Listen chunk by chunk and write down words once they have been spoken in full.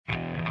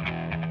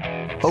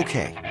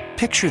Okay,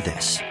 picture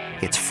this.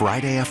 It's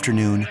Friday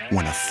afternoon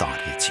when a thought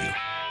hits you.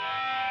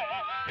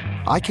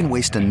 I can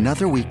waste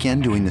another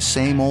weekend doing the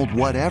same old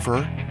whatever,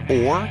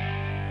 or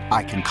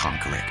I can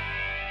conquer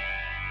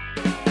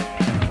it.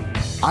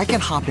 I can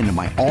hop into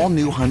my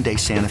all-new Hyundai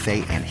Santa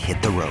Fe and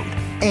hit the road.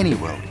 Any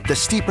road. The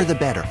steeper, the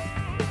better.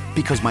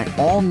 Because my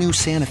all-new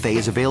Santa Fe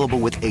is available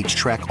with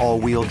H-Track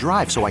all-wheel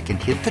drive, so I can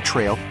hit the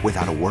trail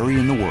without a worry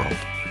in the world.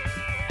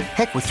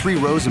 Heck, with 3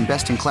 rows and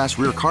best-in-class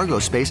rear cargo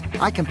space,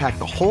 I can pack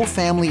the whole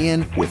family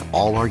in with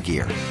all our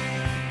gear.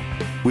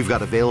 We've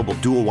got available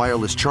dual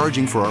wireless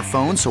charging for our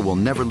phones, so we'll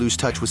never lose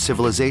touch with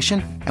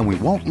civilization, and we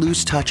won't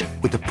lose touch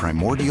with the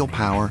primordial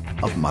power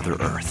of Mother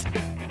Earth.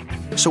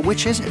 So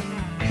which is it?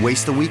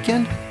 Waste the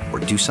weekend or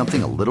do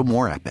something a little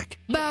more epic?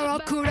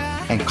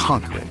 And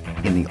conquer it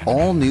in the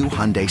all-new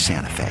Hyundai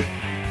Santa Fe.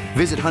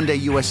 Visit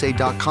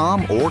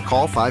HyundaiUSA.com or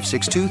call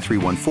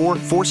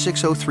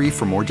 562-314-4603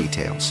 for more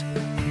details.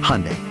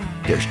 Hyundai,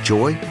 there's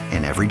joy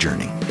in every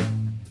journey.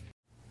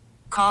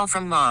 Call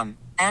from mom.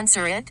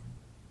 Answer it.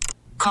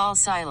 Call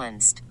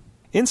silenced.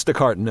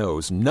 Instacart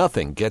knows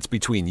nothing gets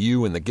between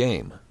you and the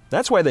game.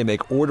 That's why they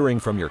make ordering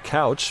from your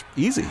couch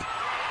easy.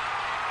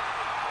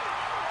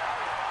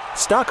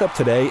 Stock up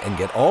today and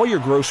get all your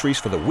groceries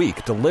for the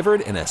week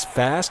delivered in as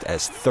fast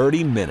as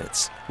 30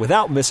 minutes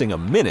without missing a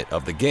minute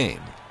of the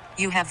game.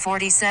 You have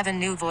 47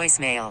 new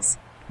voicemails.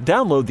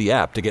 Download the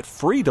app to get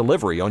free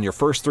delivery on your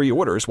first 3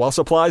 orders while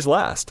supplies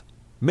last.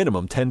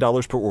 Minimum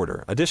 $10 per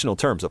order. Additional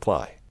terms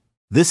apply.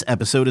 This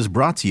episode is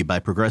brought to you by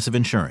Progressive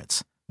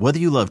Insurance. Whether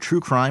you love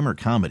true crime or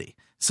comedy,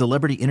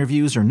 celebrity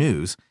interviews or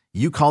news,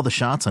 you call the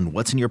shots on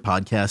what's in your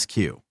podcast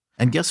queue.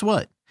 And guess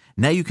what?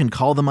 Now you can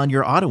call them on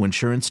your auto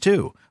insurance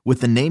too with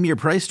the Name Your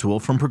Price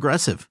tool from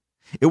Progressive.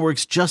 It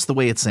works just the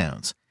way it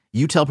sounds.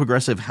 You tell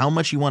Progressive how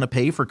much you want to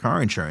pay for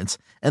car insurance,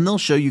 and they'll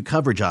show you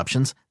coverage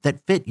options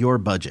that fit your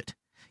budget.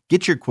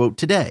 Get your quote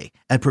today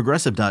at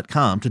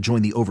Progressive.com to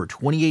join the over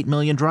 28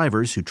 million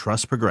drivers who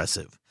trust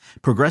Progressive.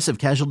 Progressive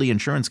Casualty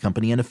Insurance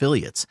Company and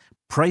Affiliates.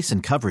 Price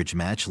and coverage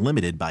match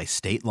limited by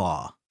state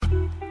law.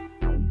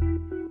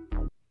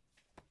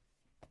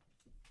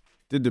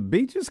 Did the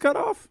beat just cut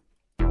off?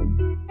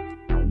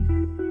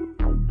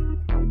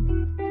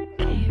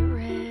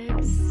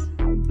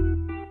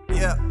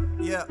 Yeah.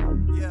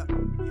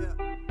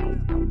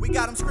 We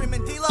got them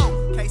screaming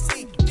D-Lo,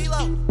 KC,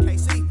 D-Lo,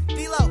 KC,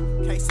 D-Lo,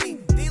 KC,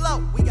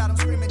 D-Lo. We got them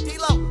screaming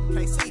D-Lo,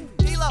 KC,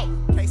 D-Lo,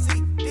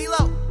 KC,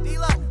 D-Lo,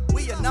 D-Lo.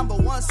 We your number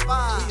one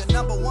spot. We your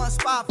number one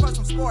spot for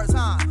some sports,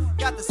 huh?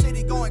 Got the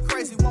city going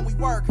crazy when we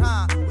work,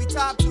 huh? We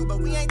top 2, but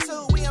we ain't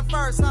 2, we in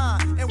first, huh?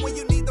 And when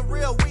you need the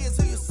real, we is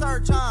who you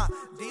search, huh?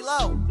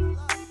 D-Lo,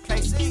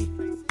 KC,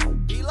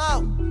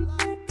 D-Lo,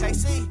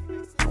 KC,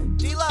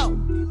 D-Lo,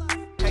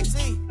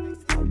 KC,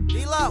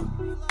 D-Lo.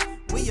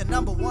 We your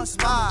number one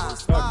spot.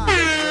 Where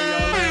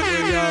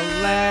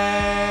y'all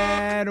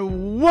at?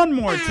 One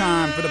more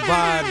time for the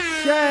vibe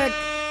check.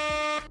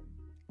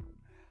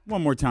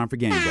 One more time for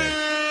game day.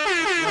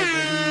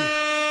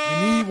 We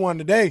need one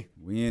today.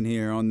 We in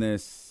here on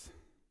this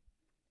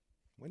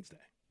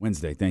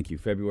Wednesday, thank you.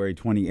 February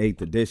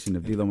 28th edition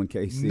of D-Lo and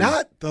KC.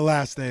 Not the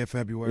last day of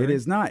February. It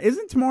is not.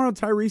 Isn't tomorrow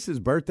Tyrese's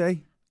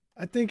birthday?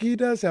 I think he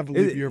does have a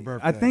leap year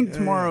birthday. I think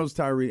tomorr's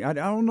Tyrese. I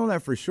don't know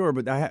that for sure,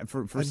 but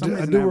for some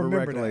reason I have a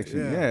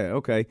recollection. That, yeah,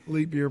 okay.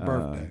 Leap year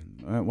birthday.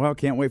 Well,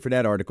 can't wait for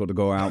that article to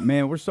go out.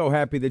 Man, we're so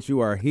happy that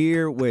you are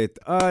here with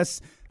us.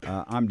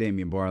 I'm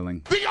Damian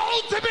Barling. The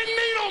ultimate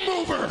needle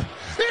mover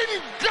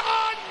in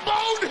God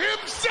mode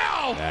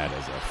himself. That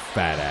is a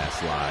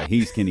fat-ass lie.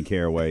 He's Kenny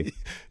Caraway.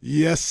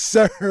 Yes,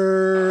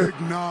 sir.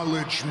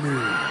 Acknowledge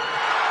me.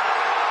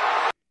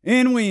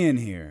 And we in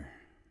here.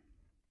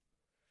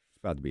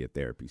 About to be a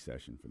therapy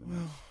session for the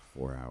next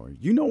 4 hours.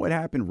 You know what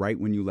happened right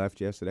when you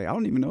left yesterday? I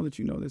don't even know that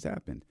you know this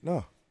happened.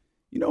 No.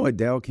 You know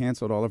Adele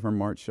canceled all of her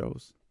March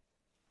shows?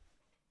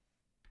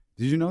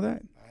 Did you know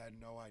that? I had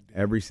no idea.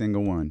 Every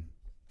single one.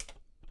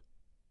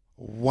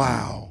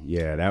 Wow.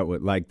 Yeah, that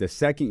would, like, the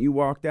second you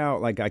walked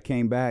out, like, I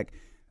came back,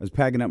 I was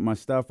packing up my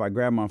stuff, I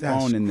grabbed my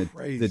phone, and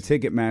the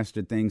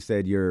Ticketmaster thing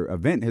said, your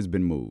event has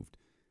been moved.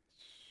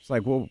 It's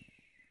like, well,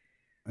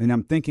 and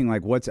I'm thinking,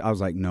 like, I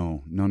was like,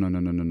 no.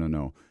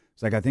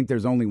 It's like, I think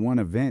there's only one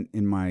event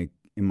in my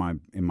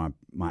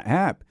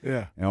app.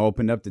 Yeah. And I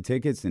opened up the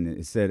tickets and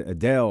it said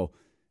Adele.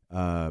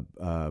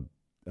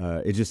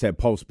 It just said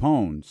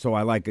postponed. So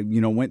I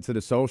went to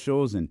the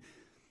socials and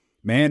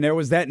man, there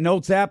was that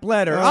Notes app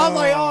letter. I was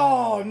like,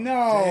 oh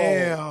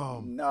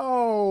no,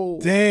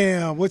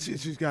 damn. What's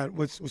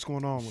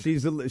going on?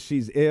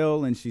 She's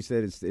ill and she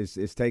said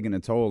it's taking a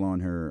toll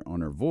on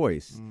her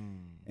voice.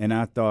 And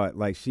I thought,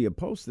 like, she had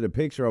posted a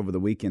picture over the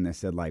weekend that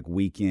said like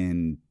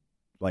weekend.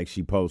 Like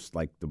she posts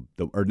like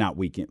or not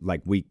weekend,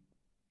 like week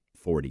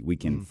 40,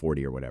 weekend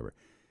 40 or whatever.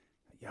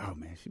 Yo,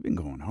 man, she's been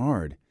going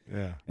hard.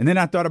 Yeah. And then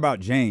I thought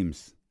about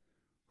James,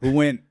 who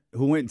went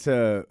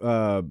to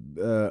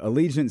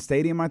Allegiant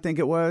Stadium, I think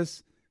it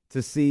was,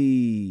 to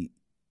see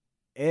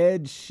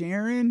Ed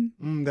Sheeran.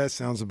 That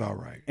sounds about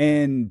right.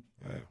 And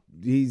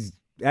he's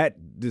at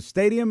the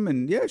stadium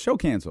and show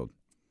canceled.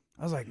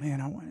 I was like,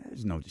 man,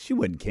 she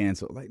wouldn't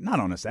cancel, like not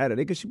on a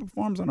Saturday because she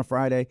performs on a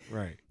Friday.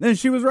 Right. Then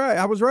she was right.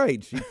 I was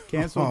right. She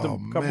canceled a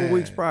couple of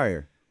weeks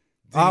prior.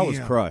 Damn. I was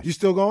crushed. You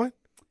still going?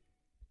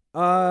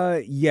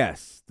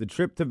 Yes. The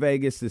trip to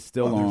Vegas is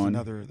still on.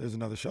 There's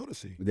another show to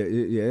see.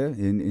 Yeah,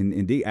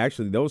 indeed.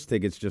 Actually, those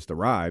tickets just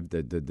arrived.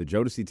 The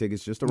Jodeci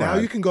tickets just arrived.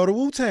 Now you can go to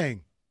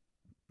Wu-Tang.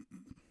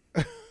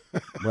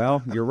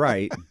 Well, you're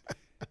right.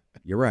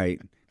 You're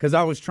right. Because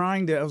I was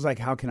like,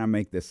 how can I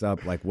make this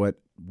up? Like, what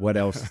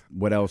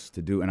else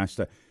to do? And I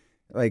started,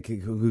 like,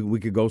 we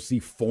could go see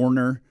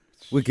Foreigner.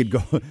 We could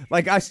go,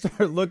 like, I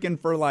started looking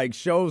for, like,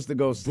 shows to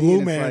go see.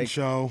 Blue Man like,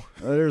 show.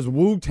 There's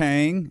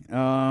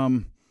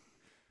Wu-Tang.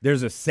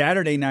 There's a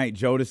Saturday night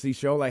Jodeci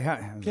show. Like,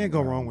 can't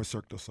go wrong with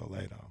Cirque du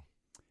Soleil, though.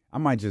 I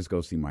might just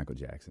go see Michael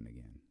Jackson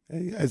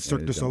again. It's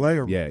Cirque du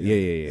Soleil. Yeah.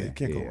 You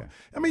can't go wrong.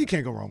 I mean, you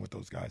can't go wrong with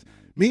those guys.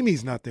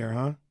 Mimi's not there,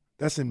 huh?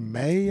 That's in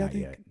May, I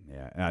think. Yet.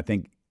 Yeah, I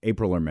think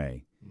April or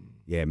May.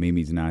 Yeah,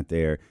 Mimi's not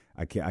there.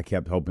 I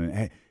kept hoping,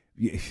 hey,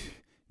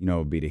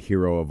 it'd be the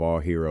hero of all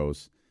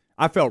heroes.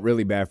 I felt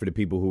really bad for the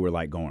people who were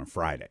like going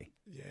Friday.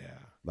 Yeah.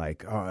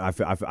 Like, I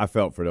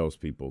felt for those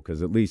people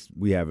because at least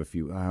we have a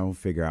few. I'll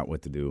figure out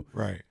what to do.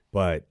 Right.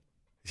 But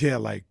yeah,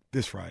 like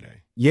this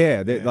Friday.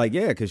 Yeah,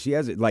 because she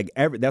has it. Like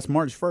that's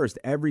March 1st.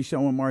 Every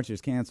show in March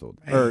is canceled,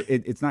 or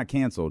it's not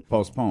canceled,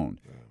 postponed.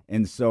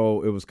 And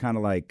so it was kind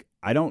of like,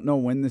 I don't know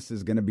when this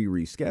is going to be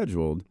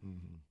rescheduled.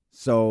 Mm-hmm.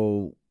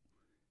 So,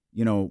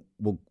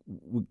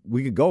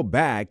 we could go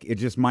back. It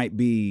just might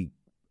be,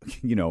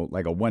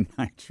 like a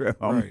one-night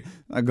trip. Right.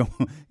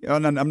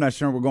 I'm not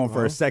sure we're going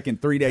for a second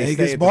 3-day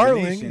stay at the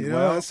Venetian.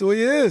 That's who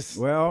he is.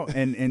 Well,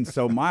 and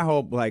so my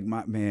hope, like,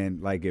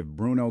 if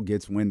Bruno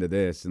gets wind of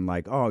this and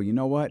like, oh, you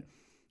know what?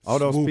 All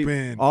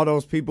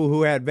those people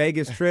who had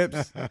Vegas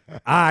trips,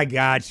 I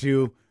got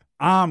you.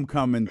 I'm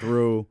coming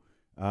through.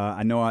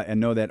 I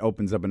know that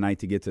opens up a night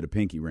to get to the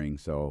pinky ring,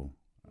 so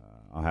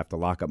I'll have to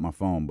lock up my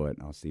phone, but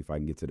I'll see if I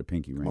can get to the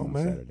pinky ring on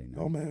Saturday night.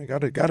 Oh man,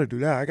 gotta do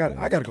that. I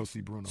gotta go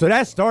see Bruno. So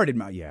that started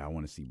my I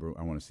want to see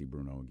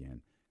Bruno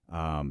again.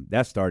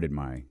 That started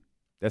my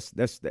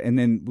and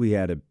then we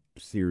had a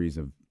series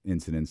of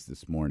incidents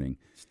this morning.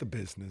 It's the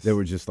business. They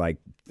were just like,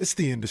 it's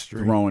the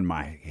industry, throwing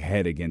my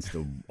head against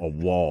a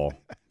wall.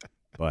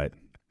 But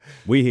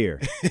we here,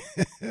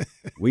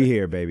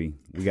 baby.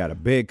 We got a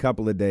big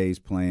couple of days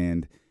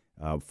planned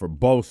for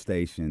both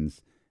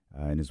stations.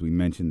 And as we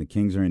mentioned, the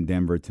Kings are in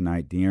Denver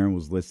tonight. De'Aaron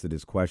was listed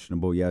as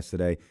questionable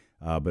yesterday,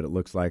 but it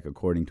looks like,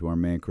 according to our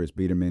man Chris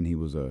Biederman, he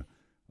was a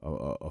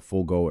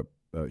full go at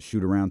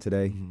shoot around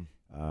today.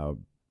 Mm-hmm.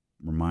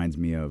 Reminds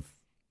me of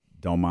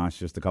Domas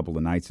just a couple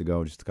of days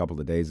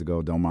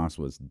ago. Domas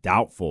was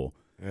doubtful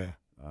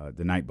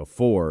the night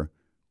before,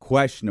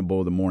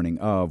 questionable the morning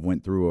of,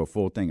 went through a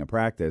full thing of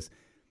practice.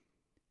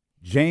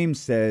 James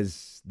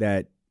says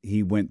that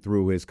he went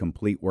through his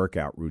complete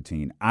workout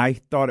routine. I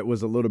thought it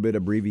was a little bit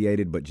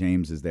abbreviated, but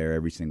James is there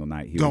every single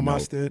night.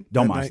 Domas did?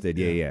 Domas did,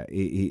 yeah.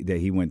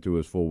 He went through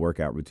his full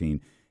workout routine,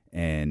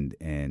 and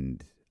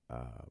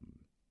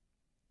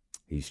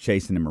he's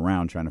chasing him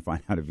around trying to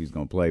find out if he's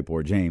going to play,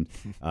 poor James,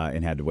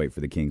 and had to wait for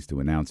the Kings to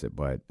announce it.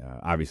 But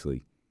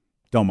obviously,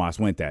 Domas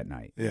went that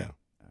night. Yeah.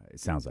 It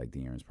sounds like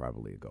De'Aaron's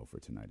probably a go for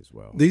tonight as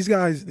well. These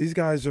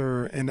guys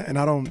are, and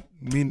I don't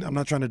mean, I'm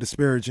not trying to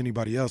disparage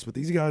anybody else, but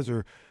these guys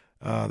are,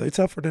 they're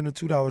tougher than a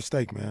 $2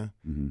 steak, man.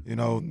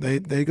 Mm-hmm.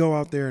 They go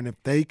out there, and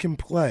if they can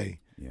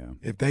play,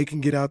 if they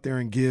can get out there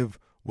and give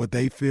what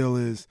they feel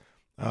is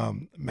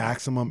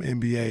maximum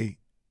NBA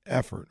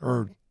effort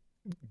or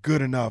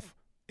good enough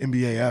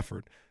NBA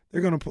effort, they're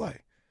going to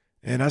play.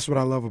 And that's what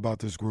I love about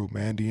this group,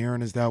 man.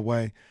 De'Aaron is that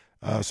way.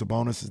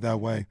 Sabonis is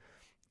that way.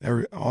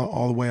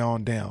 All the way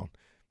on down.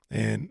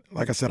 And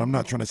like I said, I'm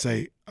not trying to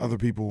say other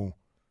people,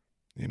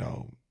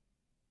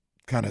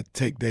 kind of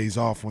take days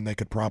off when they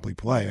could probably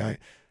play.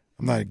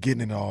 I'm not getting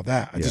into all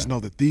that. I just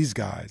know that these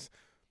guys,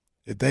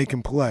 if they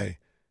can play,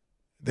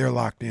 they're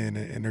locked in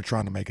and they're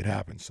trying to make it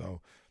happen.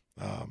 So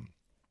I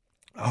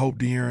hope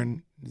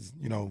De'Aaron is,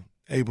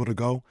 able to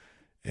go.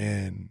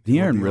 And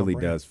De'Aaron really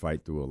does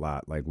fight through a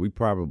lot. Like, we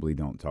probably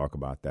don't talk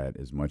about that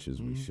as much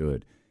as we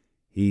should.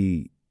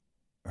 He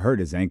hurt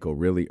his ankle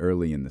really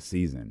early in the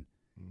season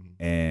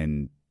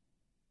and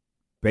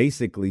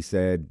basically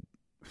said,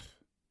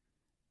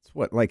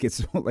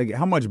 it's like,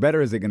 how much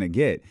better is it going to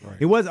get? Right.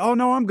 He was, oh,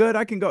 no, I'm good.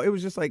 I can go. It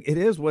was just like, it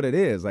is what it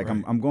is. Like,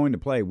 right. I'm going to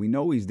play. We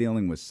know he's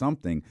dealing with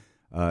something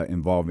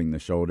involving the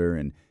shoulder.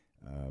 And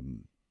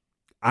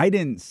I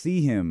didn't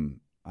see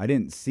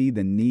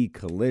the knee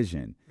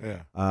collision.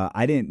 Yeah.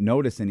 I didn't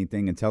notice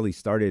anything until he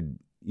started,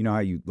 how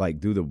you like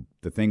do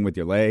the thing with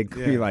your leg?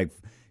 Yeah.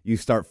 You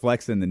start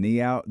flexing the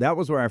knee out. That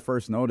was where I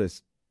first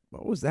noticed,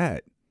 what was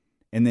that?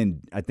 And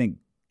then I think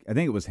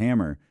it was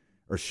Hammer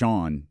or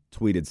Sean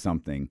tweeted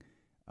something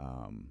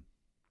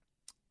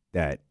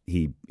that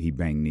he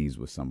banged knees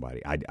with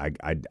somebody.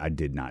 I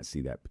did not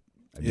see that.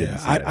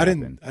 I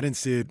didn't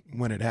see it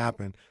when it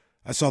happened.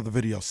 I saw the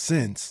video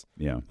since.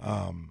 Yeah.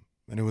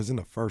 And it was in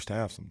the first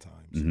half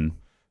sometimes.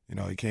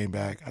 Mm-hmm. He came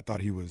back. I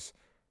thought he was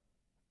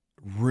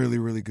really,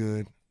 really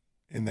good.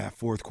 in that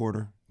fourth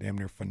quarter, damn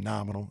near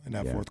phenomenal in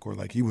that fourth quarter.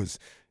 Like he was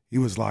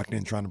locked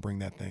in trying to bring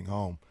that thing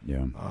home.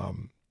 Yeah.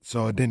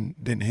 So it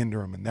didn't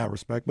hinder him in that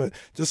respect. But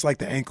just like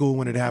the ankle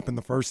when it happened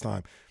the first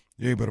time,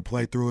 you're able to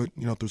play through it,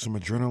 through some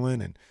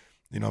adrenaline,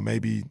 and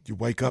maybe you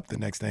wake up the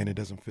next day and it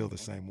doesn't feel the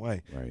same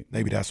way. Right.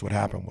 Maybe that's what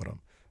happened with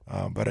him.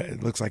 But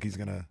it looks like he's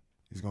gonna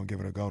give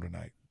it a go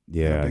tonight.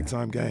 Yeah. Big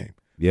time game.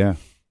 Yeah,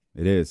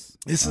 it is.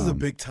 This is a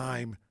big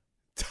time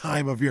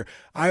of year.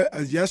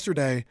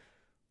 Yesterday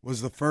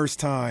was the first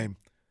time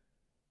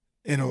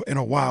in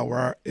a while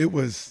where it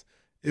was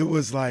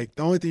like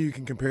the only thing you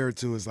can compare it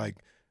to is like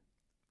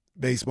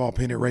baseball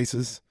pennant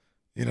races.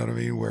 You know what I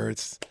mean? Where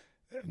it's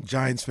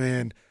Giants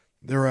fan,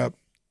 they're up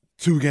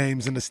 2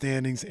 games in the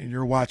standings, and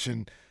you're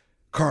watching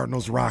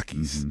Cardinals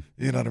Rockies.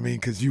 Mm-hmm. You know what I mean?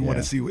 Because you want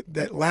to see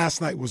that.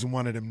 Last night was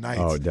one of them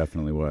nights. Oh, it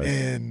definitely was.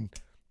 And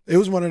it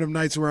was one of them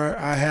nights where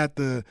I had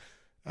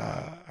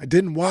I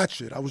didn't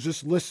watch it. I was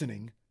just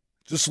listening.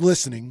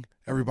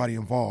 Everybody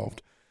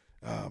involved.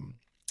 I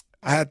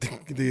had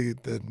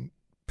the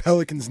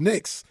Pelicans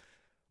Knicks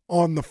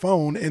on the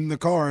phone in the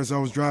car as I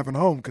was driving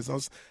home because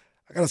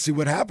I got to see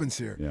what happens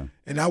here. Yeah.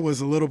 And that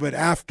was a little bit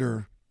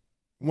after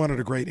one of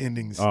the great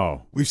endings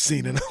we've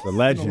seen in the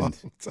legend, a long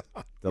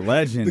time. The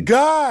legend, the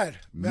God,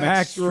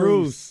 Max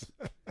Strus.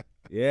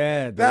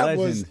 Yeah, that legend.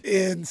 was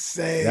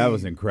insane. That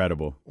was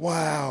incredible.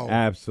 Wow,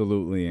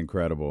 absolutely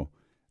incredible.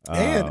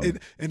 And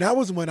that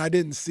was when I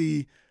didn't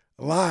see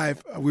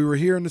live. We were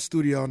here in the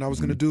studio, and I was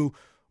going to do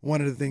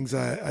one of the things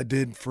I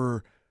did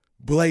for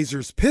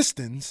Blazers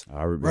Pistons,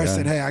 where I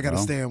said, hey, I got to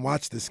stay and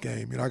watch this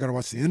game. I got to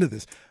watch the end of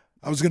this.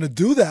 I was going to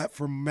do that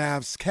for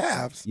Mavs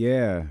Cavs.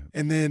 Yeah.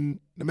 And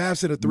then the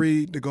Mavs hit a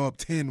 3 to go up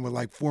 10 with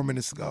like 4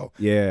 minutes to go.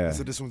 Yeah.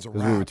 So this one's a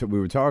wrap. We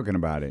were talking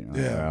about it.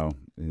 Yeah. Well,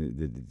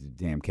 the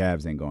damn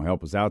Cavs ain't going to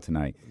help us out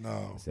tonight.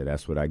 No. I said,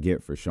 that's what I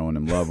get for showing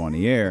them love on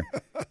the air.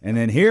 And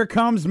then here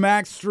comes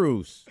Max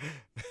Strus.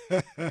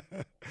 That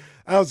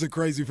was a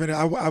crazy finish.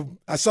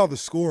 I saw the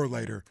score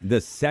later.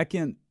 The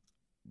second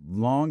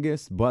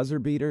longest buzzer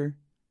beater.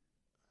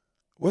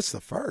 What's the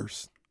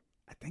first?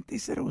 I think they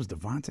said it was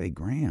Devontae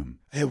Graham.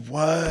 It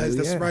was.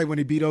 That's right, when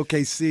he beat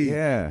OKC.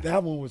 Yeah.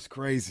 That one was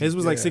crazy. His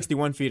was like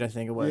 61 feet, I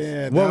think it was.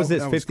 Yeah. What was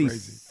this? 50,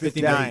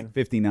 59.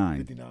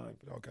 59.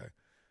 Okay.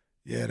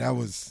 Yeah, that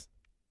was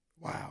 –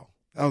 wow.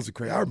 That was a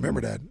crazy – I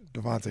remember that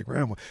Devontae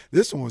Graham one.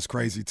 This one was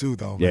crazy too,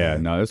 though. Yeah,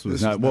 man. no, this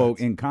was not – well,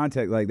 in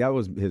context, like that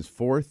was his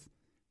fourth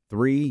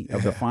 3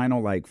 of the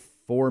final like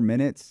 4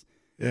 minutes.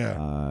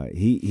 Yeah.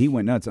 He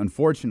went nuts.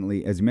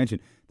 Unfortunately, as you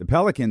mentioned, the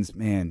Pelicans,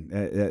 man,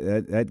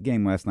 that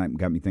game last night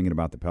got me thinking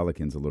about the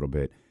Pelicans a little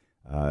bit.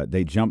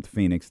 They jumped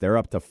Phoenix. They're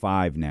up to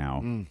 5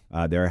 now.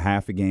 They're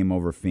half a game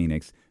over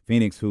Phoenix.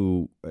 Phoenix,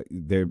 who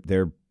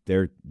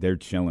they're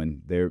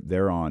chilling.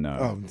 They're on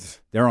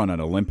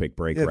an Olympic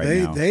break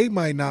now. They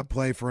might not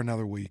play for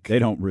another week. They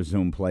don't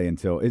resume play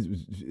until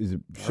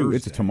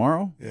it's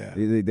tomorrow. Yeah.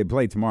 They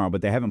play tomorrow,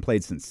 but they haven't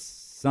played since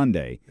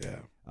Sunday.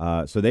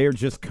 Yeah. So they are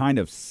just kind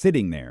of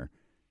sitting there.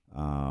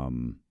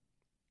 And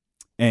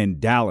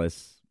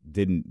Dallas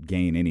didn't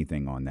gain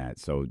anything on that.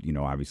 So,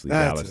 obviously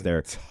that's Dallas,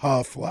 they're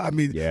tough. I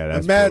mean,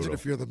 that's imagine brutal.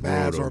 if you're the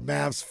Mavs or a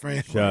Mavs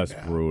fan. Just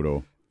right now.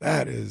 brutal.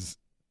 That is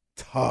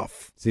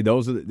tough. See,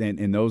 those are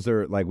and those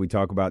are like we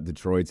talk about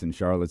Detroit's and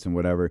Charlotte's and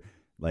whatever.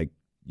 Like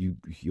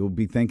you'll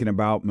be thinking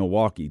about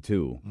Milwaukee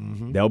too.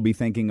 Mm-hmm. They'll be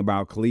thinking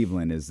about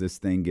Cleveland as this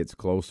thing gets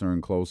closer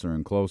and closer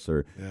and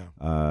closer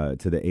to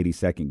the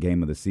 82nd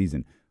game of the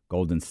season.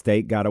 Golden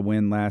State got a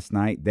win last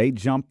night. They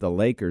jumped the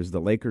Lakers.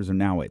 The Lakers are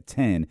now at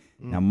 10.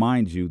 Now,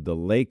 mind you, the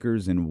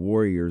Lakers and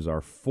Warriors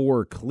are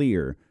 4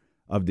 clear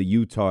of the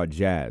Utah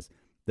Jazz.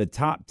 The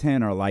top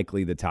 10 are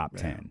likely the top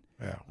 10.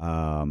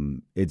 Yeah.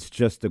 It's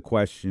just a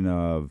question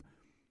of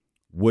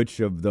which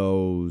of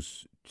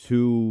those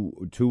two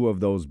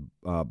of those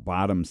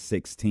bottom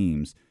 6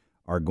 teams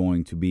are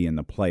going to be in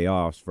the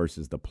playoffs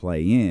versus the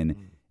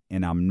play-in.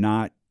 And I'm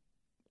not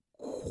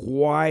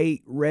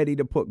quite ready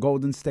to put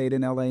Golden State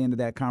and LA into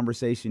that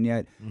conversation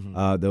yet,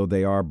 though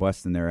they are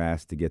busting their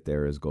ass to get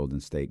there as Golden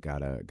State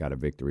got a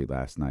victory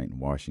last night in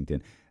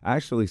Washington. I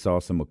actually saw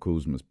some of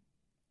Kuzma's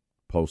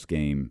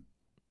post-game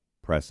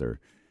presser,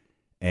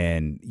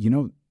 and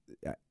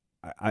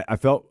I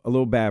felt a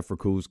little bad for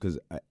Kuz because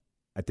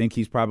I think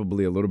he's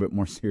probably a little bit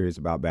more serious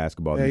about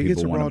basketball than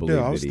people want to believe.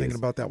 I was thinking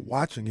about that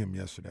watching him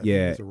yesterday. I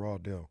think it's a raw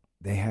deal.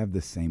 They have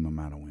the same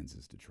amount of wins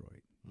as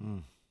Detroit.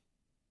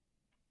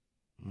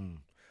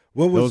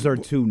 Those are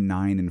 2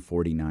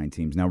 9-49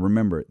 teams. Now,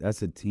 remember,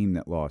 that's a team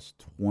that lost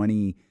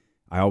 20.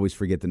 I always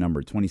forget the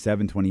number,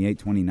 27, 28,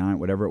 29,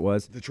 whatever it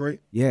was. Detroit?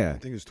 Yeah. I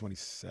think it was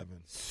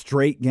 27.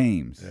 Straight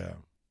games. Yeah.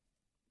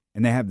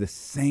 And they have the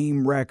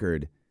same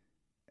record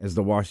as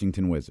the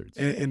Washington Wizards.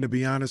 And to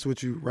be honest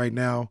with you, right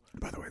now.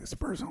 By the way, the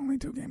Spurs are only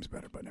 2 games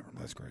better, but never mind.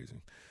 That's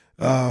crazy.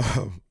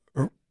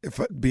 If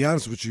I be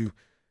honest with you,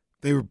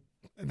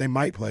 they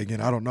might play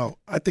again. I don't know.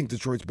 I think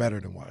Detroit's better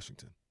than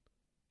Washington.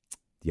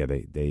 Yeah,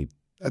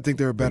 I think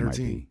they're a better might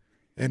team. be.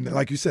 And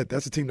like you said,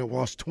 that's a team that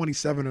lost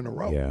 27 in a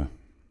row. Yeah.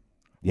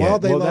 While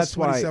they lost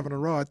 27 in a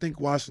row, I think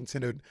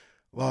Washington had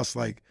lost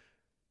like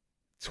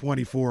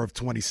 24 of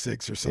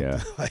 26 or something.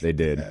 Yeah, like they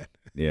did. That.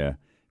 Yeah,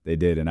 they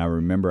did. And I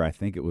remember, I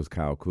think it was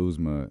Kyle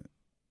Kuzma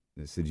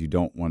that said you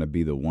don't want to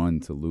be the one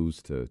to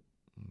lose to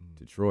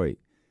Detroit.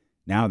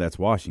 Now that's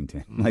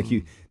Washington.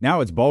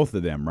 Now it's both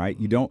of them, right?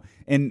 You don't,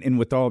 and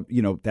with all,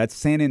 that's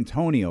San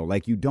Antonio.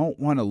 Like, you don't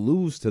want to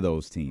lose to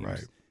those teams.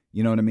 Right.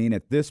 You know what I mean?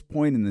 At this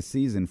point in the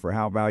season, for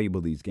how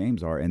valuable these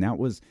games are, and that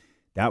was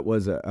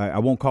I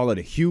won't call it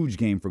a huge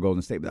game for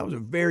Golden State, but that was a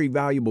very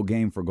valuable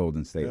game for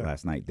Golden State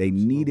last night. They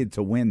needed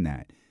to win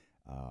that.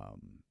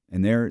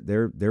 And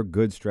their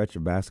good stretch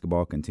of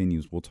basketball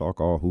continues. We'll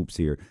talk all hoops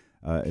here.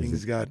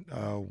 Kings got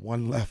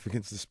one left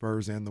against the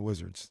Spurs and the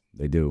Wizards.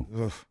 They do.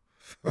 Ugh.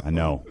 I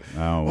know.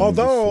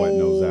 Although, sweating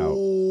those out.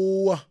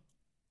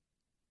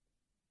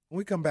 When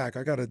we come back,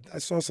 I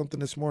saw something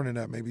this morning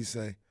that made me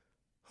say,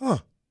 huh.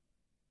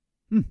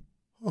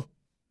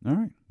 All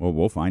right. Well,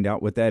 we'll find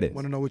out what that is. I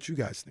want to know what you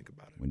guys think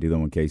about it. When D'Lo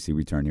and KC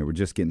return here, we're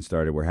just getting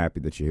started. We're happy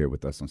that you're here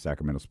with us on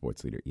Sacramento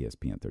Sports Leader,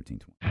 ESPN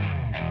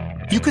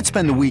 1320. You could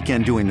spend the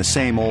weekend doing the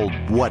same old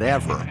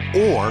whatever,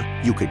 or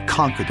you could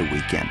conquer the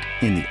weekend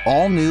in the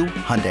all-new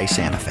Hyundai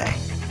Santa Fe.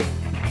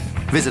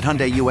 Visit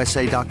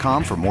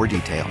HyundaiUSA.com for more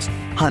details.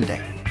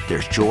 Hyundai,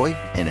 there's joy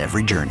in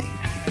every journey.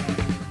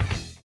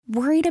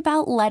 Worried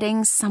about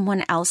letting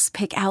someone else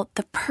pick out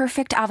the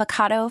perfect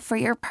avocado for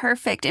your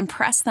perfect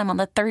impress them on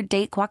the third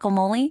date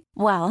guacamole?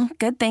 Well,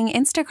 good thing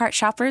Instacart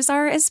shoppers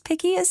are as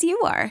picky as you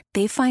are.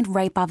 They find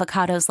ripe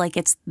avocados like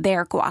it's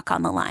their guac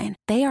on the line.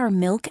 They are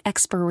milk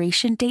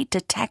expiration date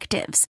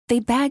detectives. They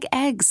bag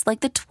eggs like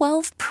the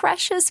 12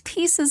 precious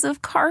pieces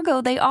of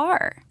cargo they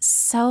are.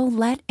 So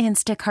let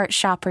Instacart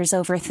shoppers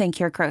overthink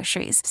your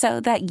groceries so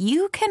that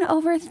you can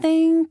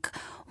overthink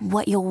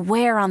what you'll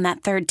wear on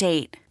that third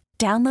date.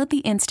 Download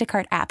the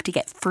Instacart app to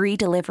get free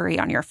delivery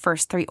on your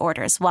first 3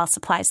 orders while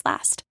supplies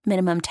last.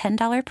 Minimum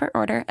 $10 per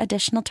order.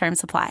 Additional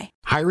terms apply.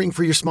 Hiring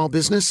for your small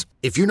business?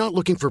 If you're not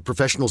looking for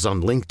professionals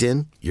on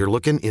LinkedIn, you're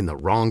looking in the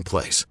wrong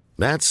place.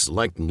 That's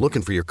like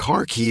looking for your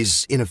car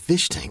keys in a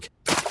fish tank.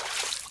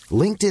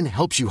 LinkedIn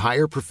helps you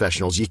hire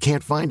professionals you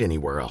can't find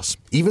anywhere else,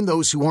 even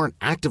those who aren't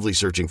actively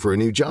searching for a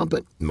new job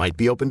but might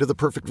be open to the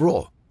perfect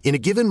role. In a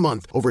given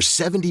month, over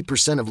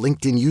 70% of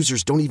LinkedIn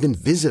users don't even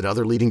visit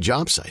other leading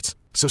job sites.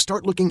 So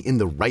start looking in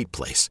the right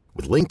place.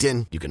 With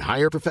LinkedIn, you can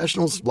hire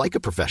professionals like a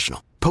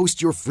professional.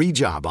 Post your free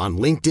job on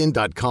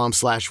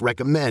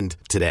linkedin.com/recommend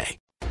today.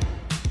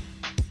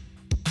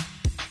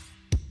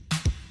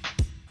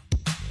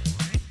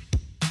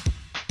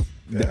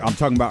 Yeah. I'm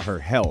talking about her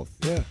health,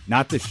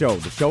 not the show.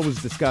 The show was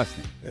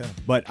disgusting. Yeah.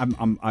 But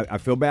I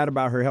feel bad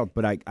about her health,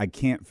 but I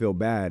can't feel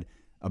bad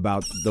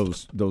about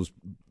those.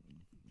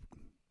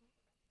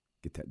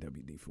 Get that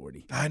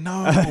WD-40. I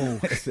know.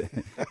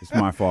 It's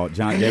my fault,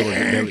 John.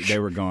 They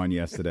were gone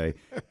yesterday.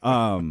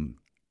 Like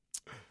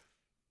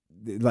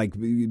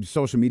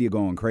social media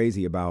going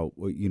crazy about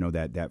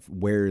that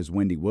Where Is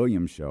Wendy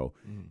Williams show.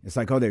 It's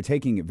like, they're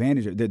taking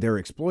advantage of. They're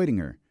exploiting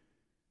her.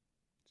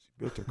 She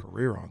built her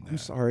career on that. I'm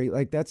sorry,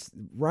 like that's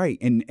right.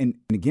 And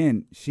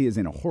again, she is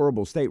in a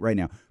horrible state right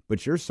now.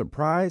 But you're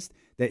surprised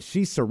that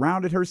she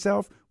surrounded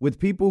herself with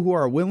people who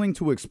are willing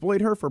to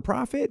exploit her for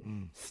profit?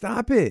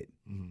 Stop it.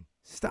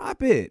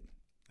 Stop it.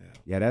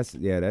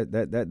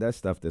 That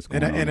stuff that's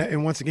going on.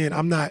 And once again,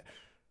 I'm not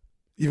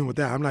even with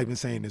that. I'm not even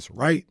saying it's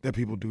right that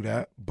people do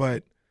that,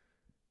 but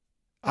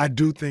I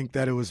do think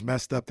that it was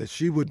messed up that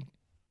she would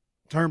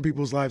turn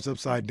people's lives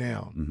upside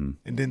down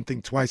and didn't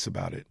think twice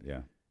about it.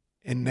 Yeah.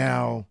 And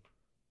now,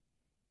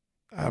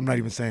 I'm not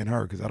even saying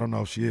her because I don't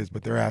know if she is,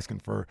 but they're asking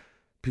for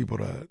people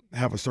to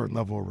have a certain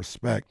level of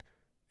respect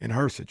in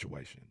her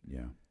situation.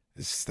 Yeah.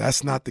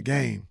 That's not the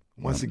game.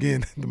 Once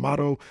again, the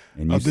motto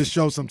of this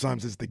show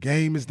sometimes is the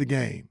game is the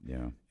game.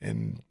 Yeah.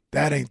 And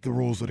that ain't the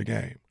rules of the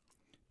game.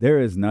 There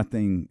is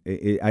nothing.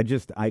 I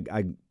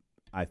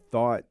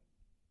thought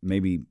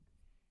maybe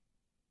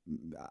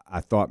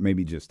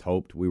just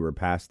hoped we were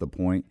past the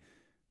point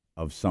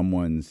of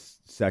someone's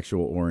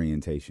sexual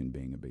orientation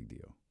being a big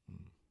deal.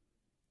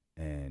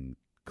 And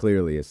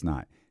clearly it's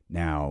not.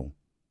 Now,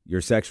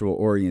 your sexual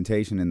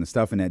orientation and the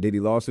stuff in that Diddy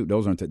lawsuit,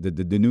 those aren't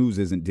the news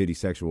isn't Diddy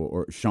sexual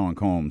or Sean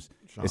Combs.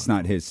 It's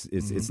not his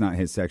it's not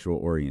his sexual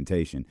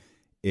orientation.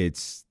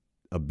 It's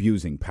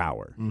abusing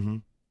power.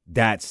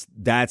 That's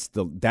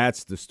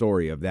the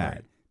story of that.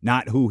 Right.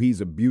 Not who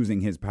he's abusing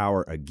his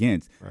power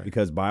against,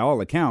 because by all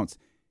accounts,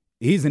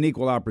 he's an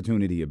equal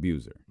opportunity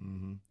abuser.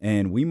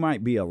 And we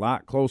might be a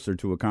lot closer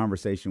to a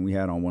conversation we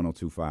had on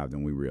 102.5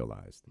 than we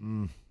realized.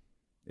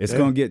 It's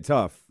going to get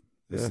tough.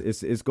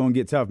 It's going to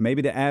get tough.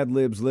 Maybe the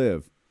ad-libs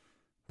live,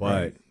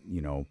 but,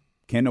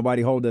 can't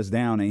nobody hold us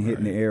down, ain't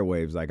hitting the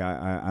airwaves. Like,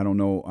 I don't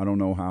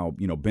know how,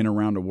 been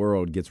around the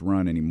world gets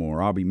run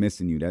anymore. I'll be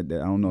missing you. That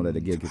I don't know that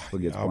it gets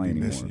played I'll be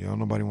anymore. missing you.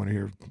 Nobody want to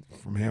hear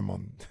from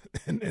him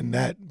in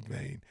that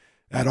vein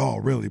at all,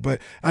 really.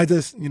 But I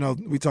just,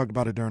 we talked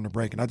about it during the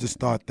break, and I just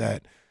thought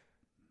that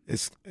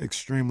it's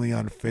extremely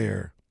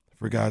unfair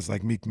for guys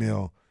like Meek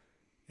Mill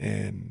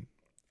and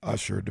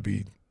Usher to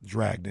be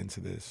dragged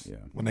into this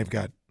when they've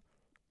got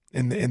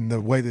in the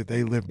way that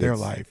they live their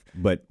life,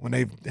 but when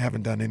they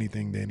haven't done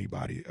anything to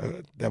anybody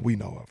that we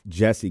know of.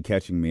 Jesse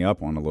catching me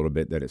up on a little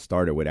bit that it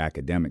started with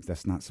academics.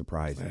 That's not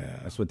surprising. Yeah.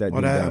 That's what that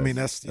dude does. I mean,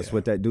 that's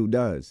what that dude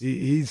does.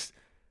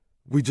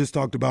 We just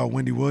talked about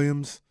Wendy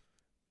Williams.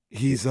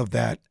 He's of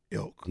that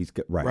ilk. He's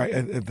right. Right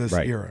at this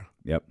era.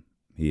 Yep,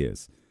 he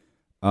is.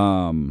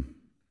 You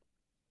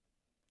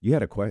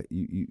had a question.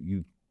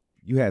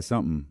 You had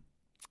something.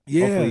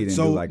 Yeah. Hopefully you didn't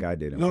do like I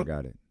did and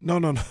forgot it.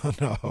 No.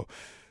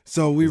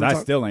 So I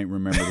still ain't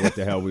remembered what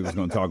the hell we was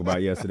going to talk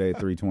about yesterday at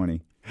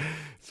 3:20.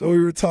 So we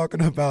were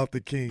talking about the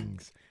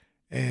Kings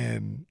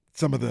and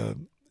some of the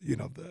we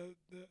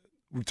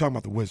were talking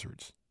about the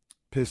Wizards,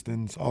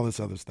 Pistons, all this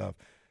other stuff.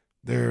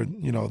 They're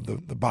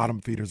the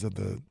bottom feeders of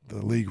the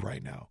league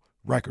right now,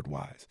 record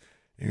wise.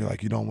 And you're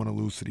like, you don't want to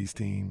lose to these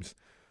teams.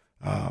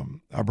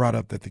 I brought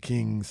up that the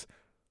Kings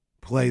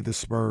play the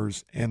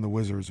Spurs and the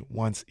Wizards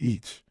once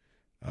each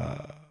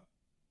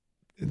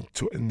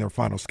in their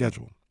final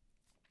schedule.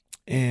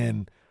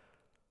 And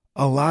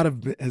a lot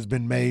of it has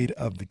been made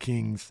of the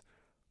Kings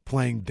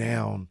playing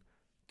down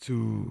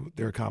to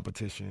their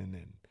competition.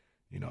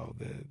 And,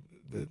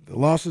 the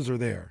losses are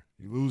there.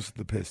 You lose to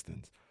the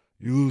Pistons.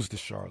 You lose to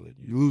Charlotte.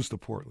 You lose to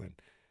Portland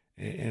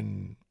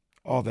and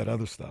all that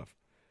other stuff.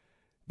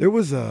 There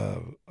was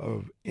a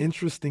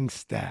interesting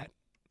stat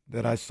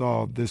that I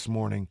saw this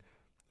morning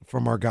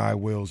from our guy,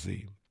 Will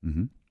Z.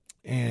 Mm-hmm.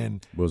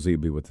 And Will Z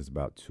will be with us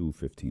about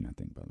 2:15, I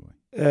think, by the way.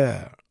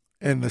 Yeah.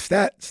 And the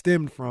stat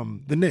stemmed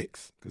from the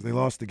Knicks because they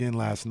lost again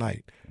last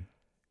night.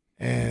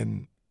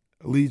 And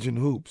Legion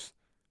Hoops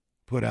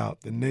put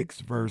out the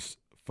Knicks versus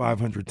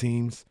 500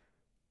 teams.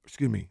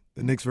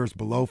 The Knicks versus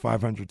below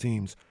 500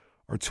 teams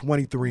are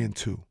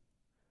 23-2.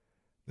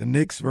 The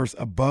Knicks versus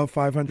above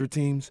 500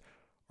 teams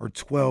are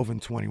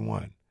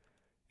 12-21.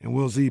 And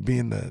Will Z,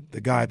 being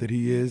the guy that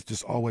he is,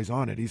 just always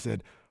on it, he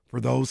said,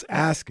 for those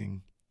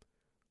asking,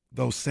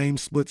 those same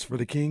splits for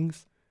the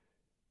Kings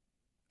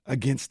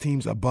against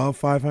teams above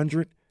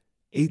 500,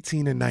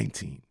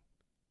 18-19.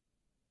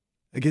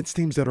 Against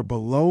teams that are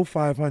below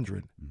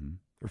 500,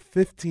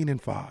 they're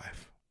 15-5.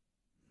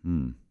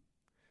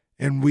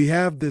 And we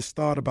have this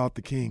thought about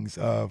the Kings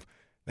of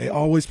they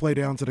always play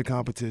down to the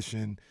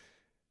competition.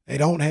 They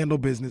don't handle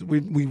business.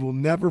 We will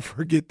never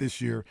forget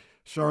this year,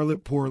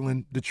 Charlotte,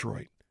 Portland,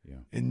 Detroit. Yeah.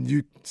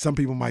 And some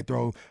people might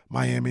throw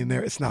Miami in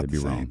there. It's not They'd the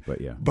be same. Wrong,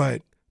 but yeah.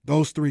 But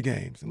those three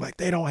games, and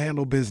they don't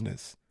handle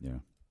business. Yeah.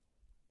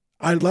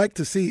 I'd like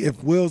to see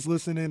if Will's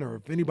listening or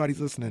if anybody's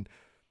listening,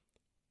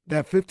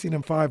 that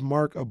 15-5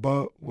 mark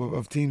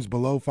of teams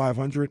below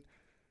 500,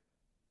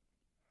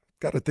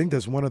 got to think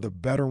that's one of the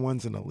better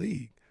ones in the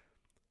league.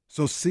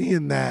 So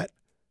seeing that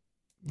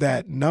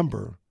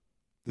number,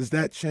 does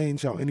that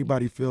change how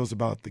anybody feels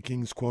about the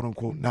Kings, quote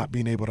unquote, not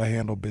being able to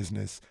handle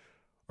business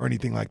or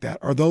anything like that?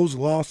 Are those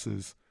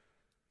losses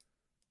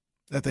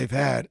that they've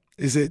had,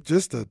 is it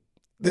just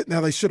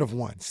now they should have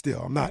won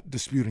still. I'm not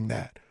disputing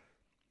that.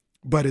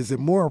 But is it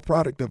more a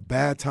product of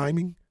bad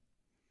timing?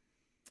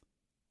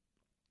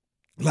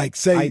 Like,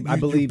 say, I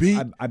believe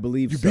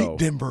you so. beat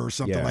Denver or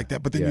something like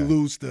that, but then you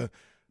lose to.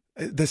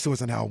 This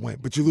wasn't how it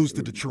went, but you lose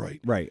to Detroit,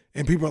 right?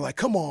 And people are like,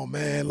 "Come on,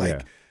 man!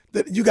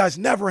 You guys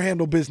never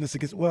handle business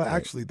against." Well,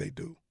 actually, they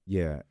do.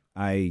 Yeah,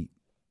 I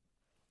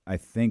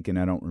think, and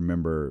I don't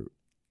remember.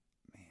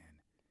 Man,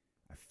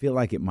 I feel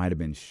like it might have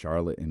been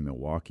Charlotte and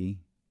Milwaukee.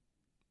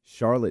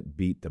 Charlotte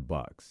beat the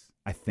Bucks.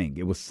 I think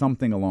it was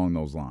something along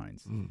those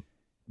lines.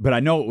 But I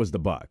know it was the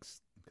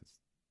Bucks.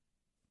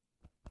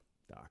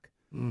 Doc.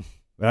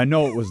 But I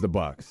know it was the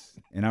Bucks.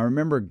 And I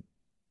remember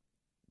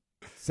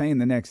saying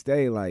the next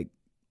day, like,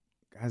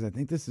 guys, I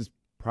think this is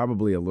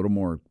probably a little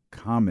more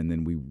common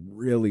than we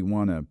really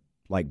want to,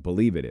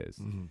 believe it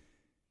is.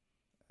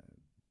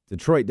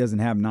 Detroit doesn't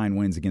have 9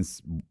 wins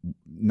against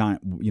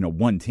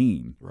one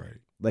team. Right.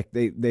 Like,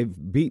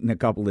 they've beaten a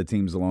couple of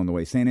teams along the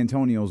way. San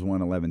Antonio's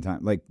won 11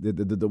 times. Like,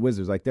 the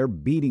Wizards, they're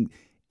beating.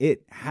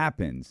 It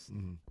happens.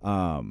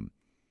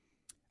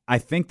 I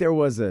think there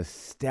was a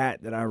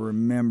stat that I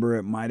remember.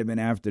 It might have been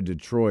after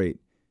Detroit.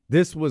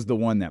 This was the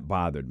one that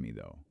bothered me,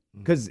 though,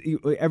 because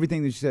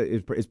everything that you said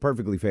is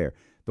perfectly fair.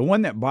 The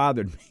one that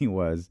bothered me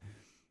was,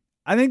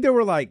 I think there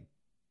were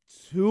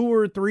 2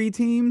 or 3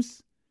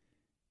 teams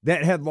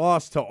that had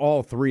lost to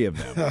all 3 of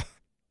them.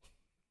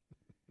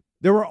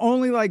 There were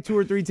only 2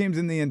 or 3 teams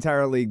in the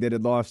entire league that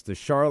had lost to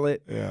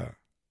Charlotte,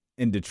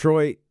 and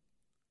Detroit,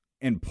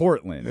 and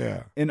Portland.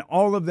 Yeah. And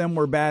all of them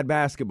were bad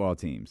basketball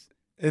teams.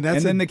 And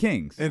then the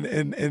Kings.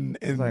 And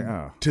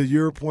to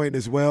your point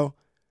as well,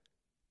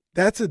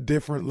 that's a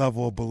different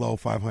level of below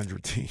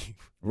 500 team,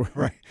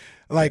 right?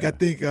 I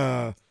think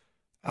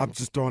I'm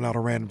just throwing out a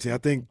random team. I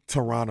think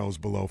Toronto's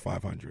below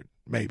 500,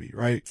 maybe,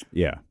 right?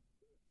 Yeah.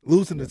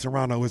 Losing to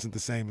Toronto isn't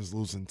the same as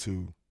losing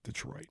to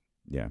Detroit.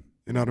 Yeah.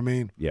 You know what I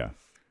mean? Yeah.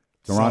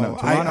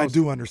 I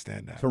do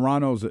understand that.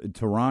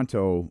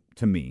 Toronto,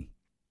 to me,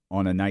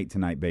 on a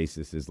night-to-night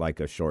basis, is like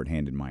a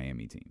shorthanded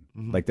Miami team.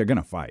 They're going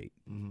to fight.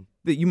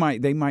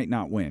 They might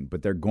not win,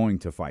 but they're going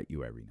to fight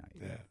you every night.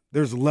 Yeah.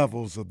 There's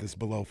levels of this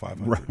below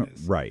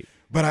 500. Right.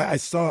 But I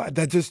saw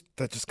that just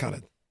kind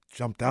of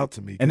jumped out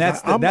to me. And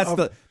that's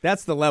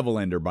the level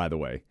ender, by the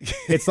way.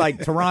 It's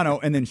like Toronto,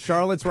 and then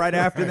Charlotte's right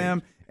after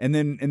them, and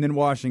then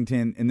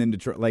Washington, and then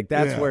Detroit. Like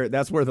that's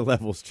where the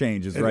levels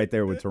change is right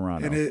there with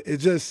Toronto. And it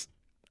just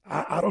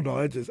I don't know.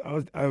 I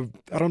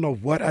don't know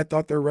what I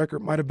thought their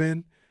record might have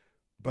been,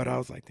 but I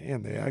was like,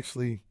 damn, they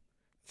actually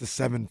it's a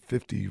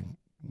 750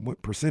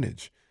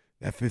 percentage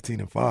at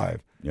 15-5.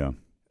 Yeah.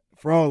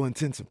 For all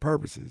intents and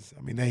purposes,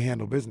 I mean, they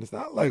handle business.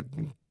 Not like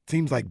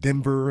teams like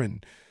Denver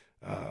and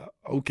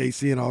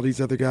OKC and all these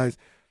other guys.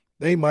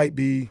 They might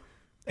be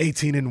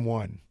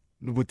 18-1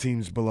 with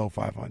teams below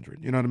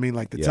 500. You know what I mean?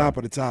 Like the top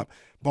of the top.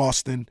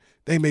 Boston,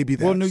 they may be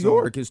that. Well, New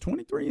York is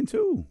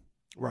 23-2.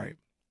 Right.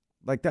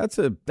 Like that's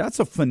a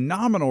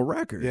phenomenal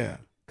record. Yeah.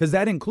 Because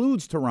that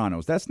includes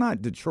Toronto's. That's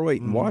not Detroit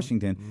and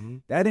Washington. Mm-hmm.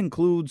 That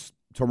includes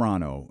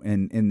Toronto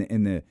and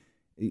the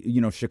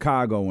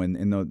Chicago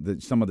and the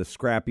some of the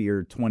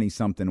scrappier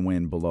 20-something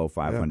win below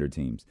 500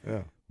 teams.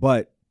 Yeah.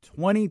 But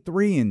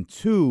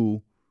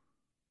 23-2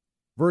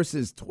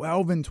 versus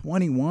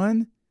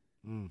 12-21.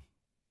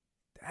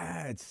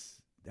 That's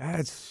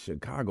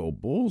Chicago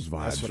Bulls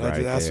vibes.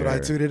 That's what I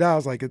tweeted out. I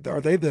was like, are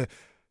they the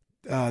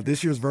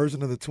this year's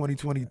version of the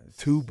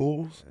 2022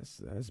 Bulls?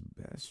 That's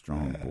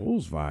strong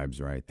Bulls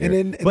vibes right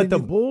there. But the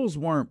Bulls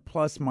weren't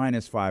plus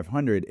minus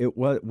 500. It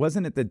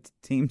wasn't it the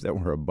teams that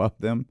were above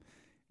them?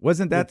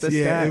 Wasn't that the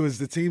stat? Yeah, it was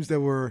the teams that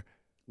were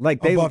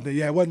above them.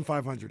 Yeah, it wasn't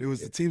 500. It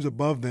was the teams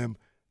above them.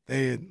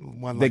 They had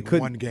won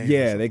one game.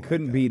 Yeah, they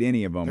couldn't beat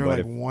any of them. They're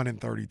like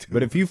 1-32.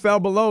 But if you fell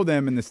below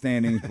them in the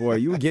standings, boy,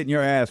 you were getting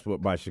your ass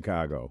whooped by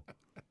Chicago.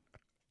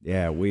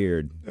 Yeah,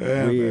 weird.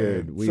 Yeah,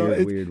 weird.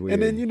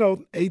 And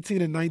then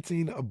 18 and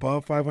 19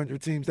 above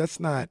 500 teams. It's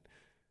not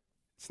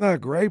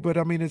great, but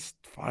I mean it's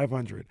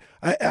 500.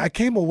 I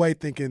came away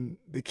thinking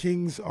the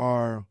Kings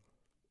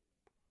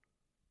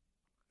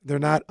they're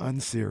not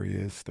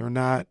unserious. They're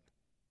not,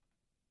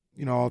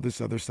 all this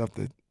other stuff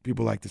that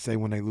people like to say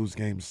when they lose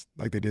games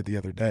like they did the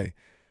other day.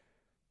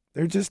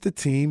 They're just a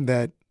team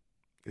that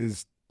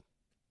is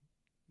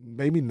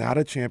maybe not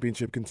a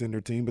championship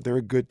contender team, but they're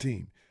a good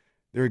team.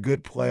 They're a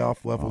good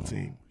playoff level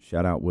team.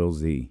 Shout out Will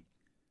Z.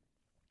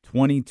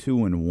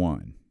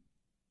 22-1.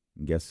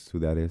 Guess who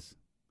that is?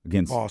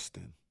 Against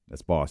Boston.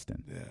 That's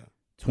Boston. Yeah.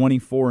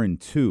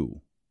 24-2.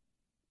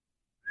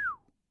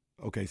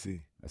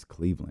 OKC. That's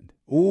Cleveland.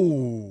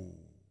 Ooh.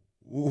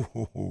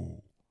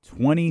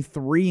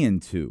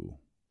 23-2.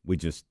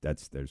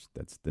 That's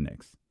the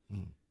Knicks.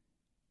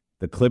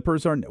 The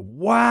Clippers are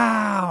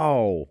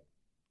wow.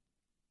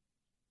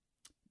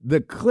 The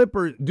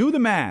Clippers, do the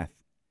math.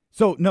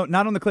 So no,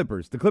 not on the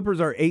Clippers. The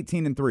Clippers are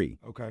 18-3.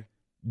 Okay.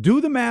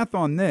 Do the math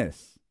on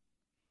this.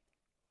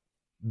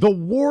 The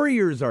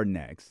Warriors are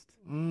next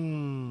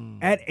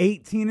at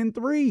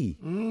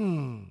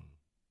 18-3.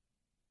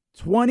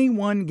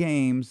 21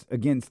 games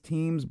against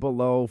teams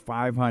below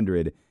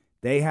 500.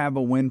 They have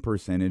a win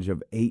percentage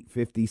of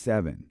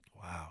 .857.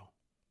 Wow.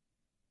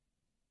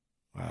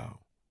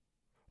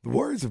 The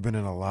Warriors have been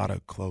in a lot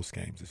of close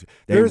games this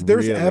year.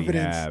 There's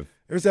evidence.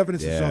 There's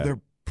evidence to show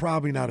they're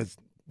probably not as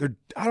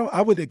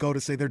I would go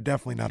to say they're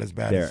definitely not as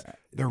bad as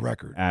their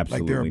record.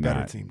 Absolutely, like they're a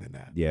better not. team than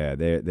that. Yeah,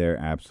 they're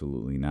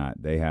absolutely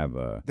not. They have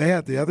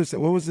the other side.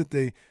 What was it?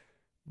 They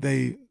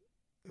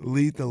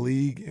lead the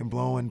league in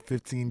blowing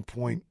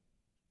 15-point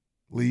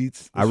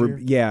leads. I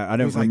don't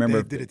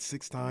remember. They did it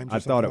 6 times. I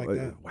thought it like was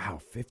that.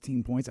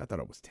 15 points. I thought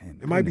it was 10.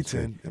 It might be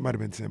 10. It might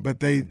have been 10.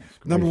 But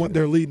number one,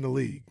 they're leading the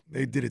league.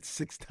 They did it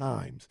 6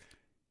 times.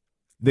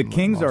 The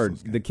Kings are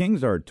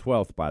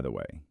 12th, by the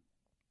way,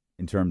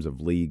 in terms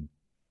of league.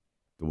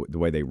 The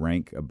way they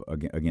rank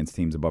against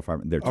teams above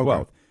 500, they're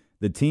 12th. Okay.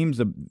 The teams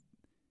it's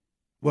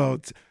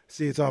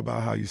all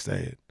about how you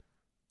say it.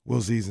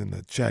 Will Z's in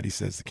the chat. He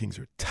says the Kings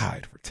are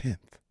tied for 10th.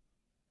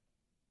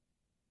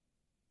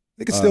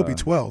 They could still be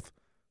 12th,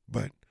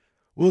 but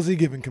Will Z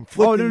giving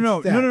conflicting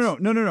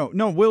stats.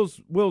 No. Will's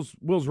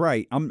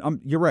right.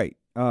 You're right.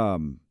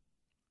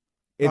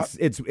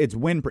 It's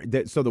win.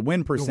 So the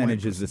win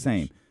percentage is the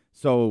same.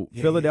 So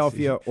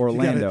Philadelphia,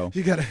 Orlando.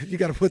 You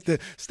gotta put the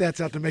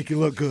stats out to make you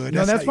look good.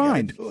 That's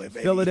fine.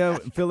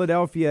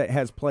 Philadelphia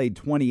has played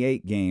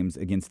 28 games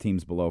against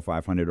teams below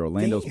 500.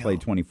 Orlando's played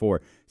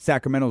 24.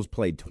 Sacramento's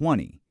played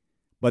 20.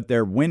 But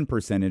their win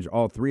percentage,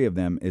 all 3 of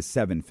them, is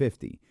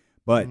 .750.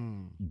 But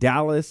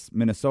Dallas,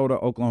 Minnesota,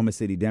 Oklahoma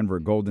City, Denver,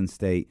 Golden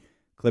State,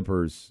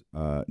 Clippers,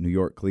 New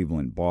York,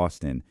 Cleveland,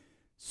 Boston.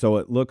 So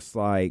it looks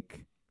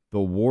like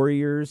the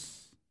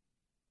Warriors,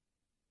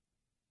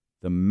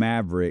 the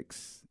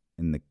Mavericks,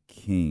 and the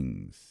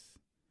Kings.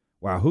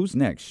 Wow, who's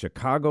next?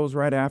 Chicago's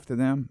right after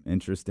them.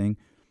 Interesting.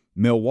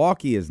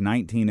 Milwaukee is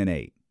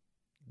 19-8.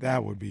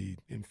 That would be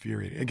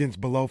infuriating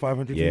against below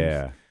 500 teams.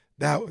 Yeah.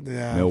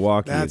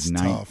 Milwaukee is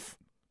tough.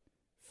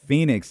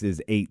 Phoenix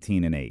is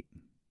 18-8.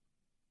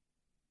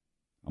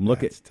 I'm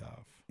looking. That's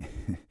tough.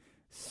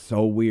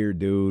 So weird,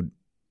 dude.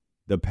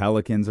 The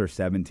Pelicans are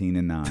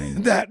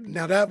 17-9.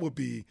 That would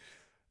be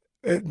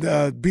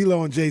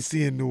Belo and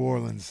JC in New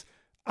Orleans.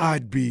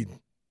 I'd be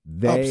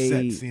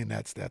upset seeing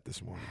that stat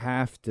this morning.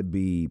 Have to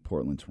be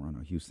Portland,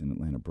 Toronto, Houston,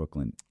 Atlanta,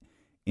 Brooklyn.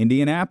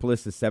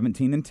 Indianapolis is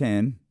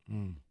 17-10.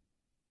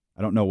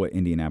 I don't know what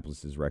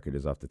Indianapolis's record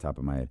is off the top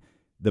of my head.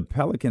 The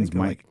Pelicans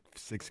might like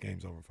 6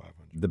 games over 500.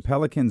 The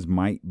Pelicans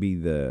might be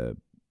the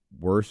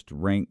worst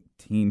ranked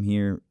team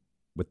here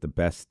with the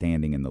best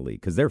standing in the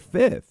league because they're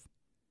 5th.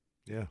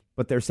 Yeah,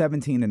 but they're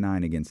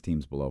 17-9 against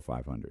teams below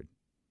 500.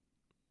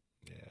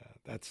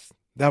 Yeah,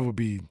 that would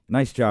be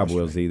nice job,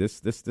 Will Z.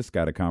 This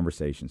got a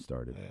conversation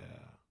started. Yeah,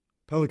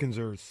 Pelicans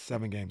are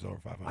 7 games over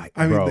 500.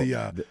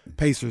 The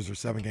Pacers are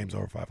 7 games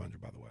over 500.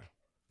 By the way,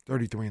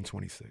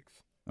 33-26.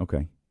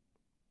 Okay.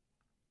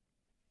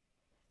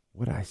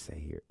 What'd I say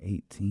here?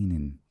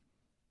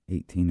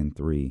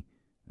 18-3.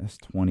 That's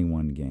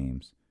 21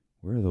 games.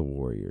 Where are the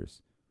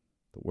Warriors?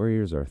 The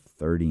Warriors are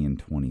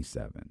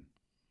 30-27.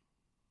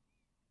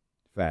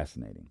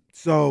 Fascinating.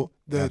 So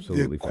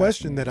the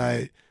question that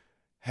I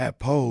had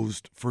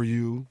posed for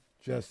you,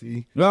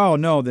 Jesse. Oh,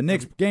 no, the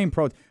Knicks game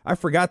I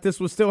forgot this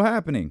was still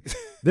happening.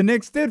 The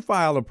Knicks did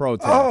file a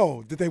protest.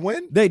 Oh, did they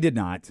win? They did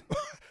not.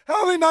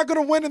 How are they not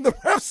going to win? And the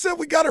ref said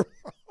we got it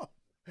wrong.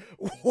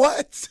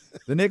 What?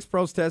 The Knicks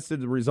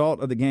protested the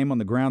result of the game on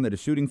the ground that a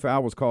shooting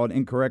foul was called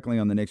incorrectly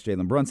on the Knicks'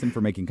 Jalen Brunson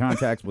for making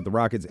contacts with the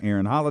Rockets'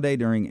 Aaron Holiday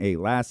during a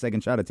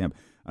last-second shot attempt.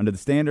 Under the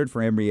standard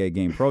for NBA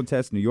game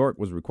protests, New York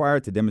was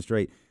required to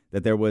demonstrate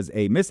that there was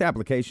a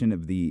misapplication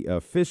of the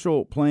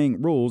official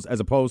playing rules as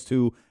opposed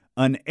to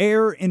an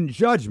error in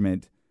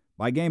judgment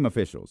by game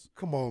officials.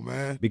 Come on,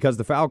 man. Because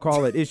the foul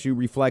call at issue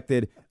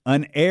reflected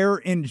an error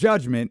in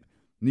judgment,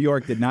 New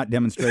York did not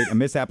demonstrate a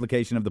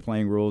misapplication of the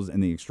playing rules,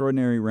 and the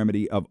extraordinary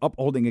remedy of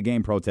upholding a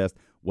game protest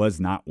was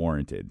not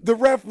warranted. The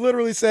ref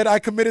literally said, I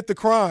committed the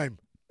crime.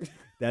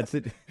 That's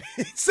it.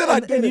 He said I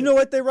did. And you know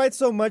what? They write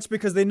so much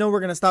because they know we're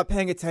going to stop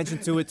paying attention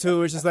to it,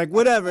 too. It's just like,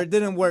 whatever, it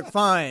didn't work,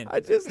 fine.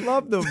 I just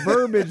love the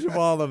verbiage of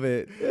all of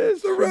it.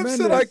 It's the ref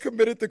said I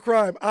committed the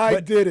crime. I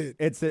did it.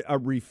 It's a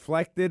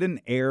reflected an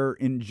error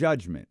in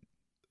judgment.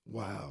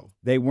 Wow.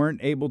 They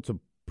weren't able to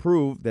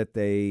prove that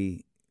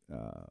they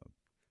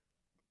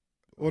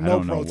well,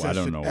 no protest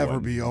should ever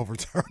be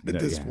overturned at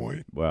this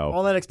point. Well,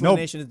 all that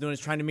explanation is doing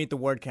is trying to meet the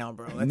word count,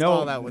 bro. That's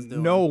all that was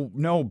doing.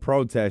 No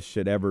protest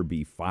should ever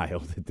be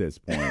filed at this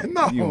point.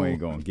 No, you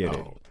ain't gonna get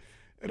it.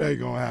 It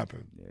ain't gonna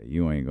happen. Yeah,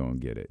 you ain't gonna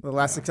get it. The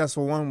last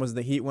successful one was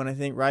the Heat one, I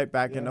think, right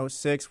back in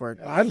 06, where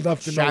I'd love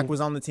to Shaq know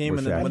was on the team,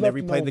 and then Shaq. when they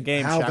replayed the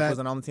game, Shaq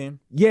wasn't on the team.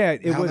 Yeah,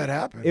 how that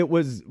happened. It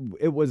was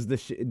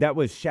that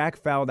was Shaq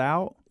fouled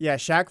out. Yeah,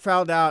 Shaq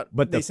fouled out,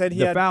 but they said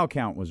the foul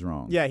count was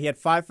wrong. Yeah, he had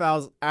 5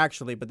 fouls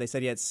actually, but they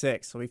said he had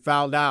 6, so he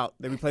fouled out.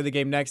 They replayed the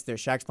game next year.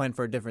 Shaq's playing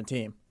for a different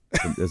team.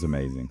 That's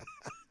amazing.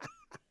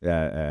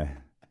 Yeah,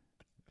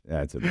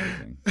 that's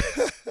amazing.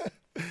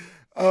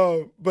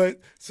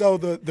 But so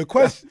the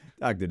question.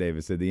 Dr.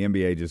 Davis said the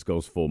NBA just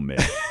goes full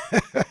Mitch.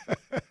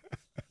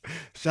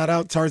 Shout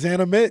out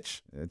Tarzana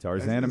Mitch.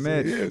 Tarzana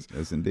Mitch.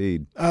 Yes,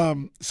 indeed.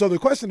 So the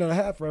question that I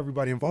have for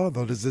everybody involved,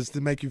 though, does this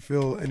make you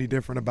feel any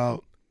different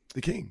about the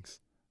Kings?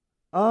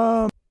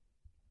 No,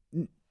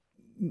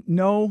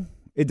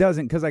 it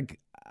doesn't, because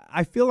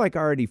I feel like I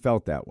already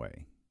felt that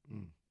way.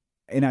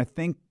 And I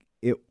think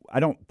I'm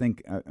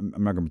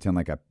not going to pretend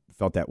like I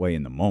felt that way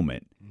in the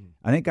moment.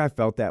 I think I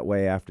felt that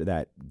way after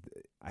that.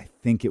 I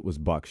think it was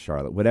Bucks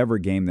Charlotte, whatever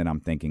game that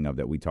I'm thinking of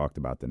that we talked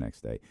about the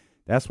next day.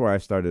 That's where I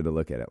started to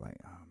look at it like,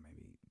 oh,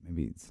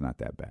 maybe it's not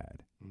that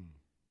bad.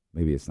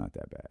 Maybe it's not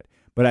that bad.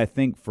 But I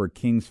think for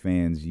Kings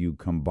fans, you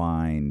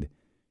combined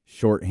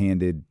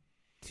shorthanded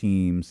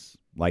teams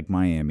like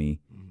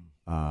Miami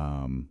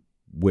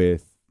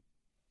with,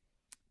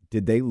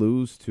 did they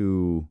lose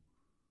to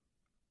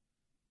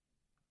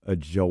a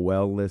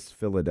Joel-less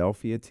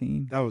Philadelphia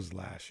team? That was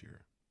last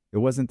year. It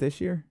wasn't this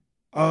year?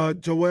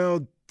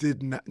 Joel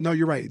did not. No,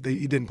 you're right.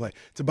 He didn't play.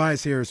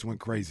 Tobias Harris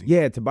went crazy.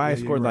 Yeah, Tobias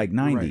scored like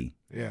 90. Right.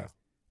 Yeah.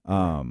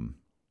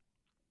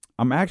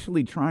 I'm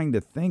actually trying to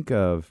think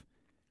of,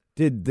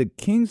 did the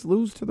Kings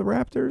lose to the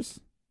Raptors?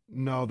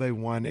 No, they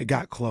won. It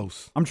got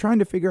close. I'm trying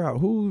to figure out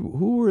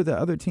who were the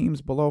other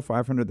teams below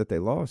 500 that they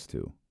lost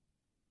to.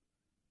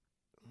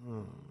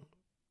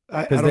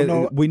 I don't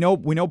know. We know.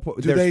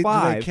 There's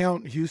 5. Do they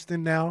count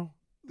Houston now?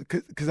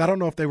 Because I don't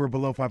know if they were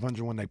below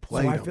 500 when they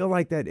played. So I feel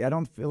like that. I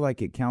don't feel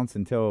like it counts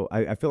until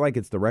I feel like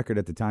it's the record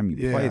at the time you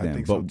play them. I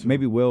think but so too.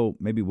 maybe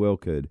Will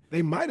could.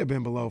 They might have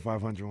been below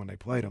 500 when they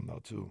played them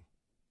though too.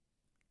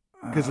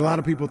 Because a lot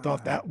of people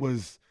thought that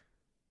was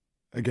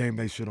a game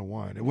they should have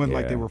won. It wasn't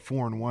like they were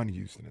 4-1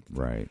 Houston at the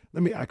time. Right.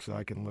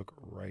 I can look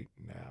right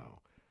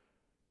now.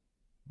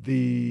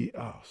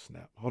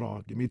 Snap. Hold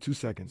on. Give me 2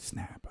 seconds.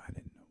 Snap. I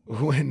didn't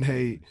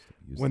know.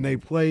 When they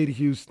played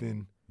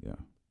Houston. Yeah.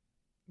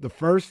 The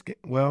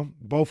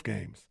both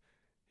games.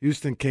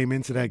 Houston came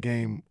into that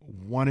game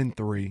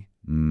 1-3.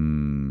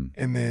 And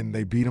then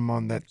they beat them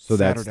on that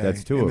Saturday.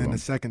 That's 2 of them. And then the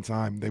second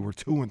time they were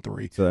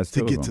 2-3. So that's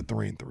 2 to get of to them.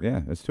 3-3.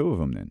 Yeah, that's 2 of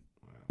them then.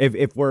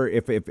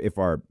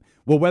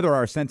 Whether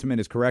our sentiment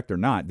is correct or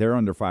not, they're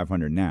under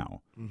 500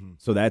 now.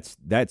 So that's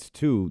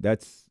 2.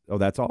 That's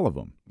all of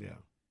them.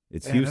 Yeah.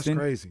 It's Man, Houston.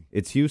 That's crazy.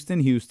 It's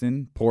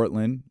Houston,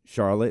 Portland,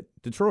 Charlotte,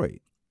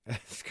 Detroit.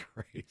 That's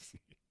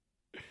crazy.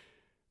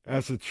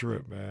 That's a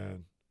trip,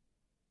 man.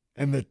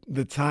 And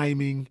the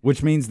timing,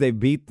 which means they've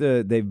beat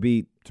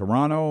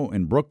Toronto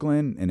and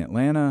Brooklyn and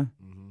Atlanta,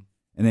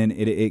 and then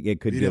it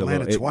could get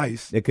Atlanta a little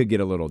twice. It could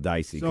get a little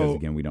dicey because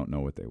again we don't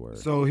know what they were.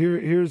 So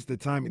here's the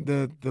timing.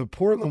 The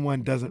Portland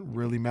one doesn't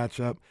really match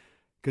up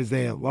because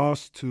they had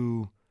lost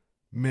to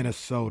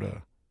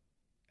Minnesota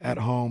at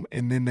home,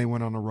 and then they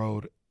went on the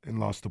road and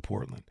lost to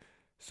Portland.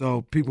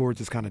 So people were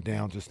just kind of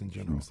down just in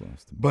general.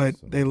 But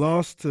they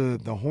lost to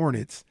the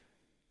Hornets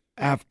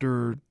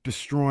after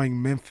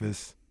destroying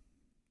Memphis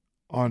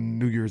on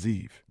New Year's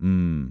Eve.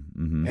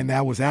 And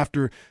that was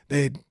after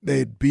they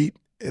had beat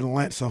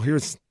Atlanta. So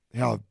here's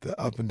how the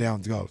up and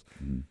downs goes.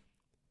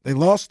 They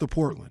lost to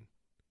Portland.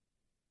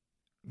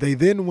 They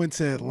then went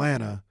to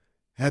Atlanta,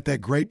 had that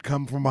great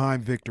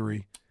come-from-behind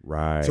victory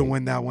to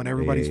win that one.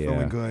 Everybody's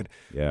feeling good.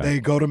 Yeah. They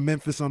go to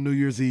Memphis on New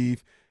Year's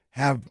Eve,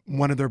 have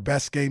one of their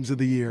best games of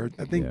the year.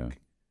 I think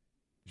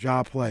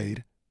Ja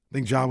played. I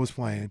think Ja was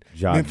playing.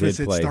 Memphis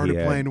had started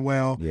playing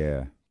well.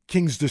 Yeah.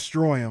 Kings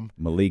destroy him.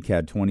 Malik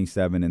had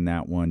 27 in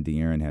that one.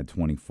 De'Aaron had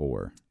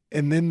 24.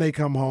 And then they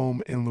come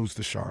home and lose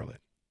to Charlotte.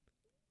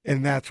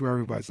 And that's where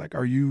everybody's like,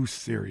 are you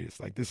serious?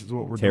 Like, this is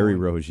what we're Terry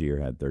doing.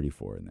 Rozier had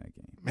 34 in that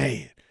game.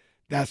 Man,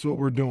 that's what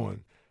we're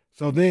doing.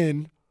 So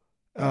then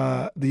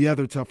the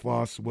other tough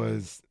loss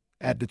was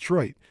at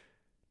Detroit.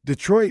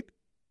 Detroit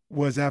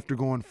was after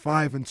going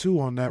 5-2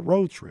 on that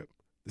road trip,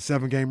 the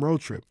 7-game road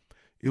trip.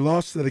 You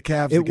lost to the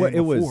Cavs the game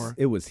before.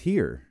 It was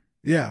here.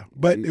 Yeah,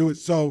 but it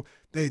was so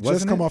they had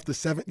just come off the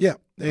 7. Yeah,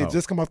 they had Oh.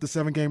 just come off the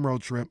 7-game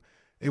road trip.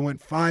 They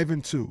went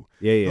 5-2.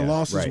 Yeah. The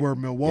losses were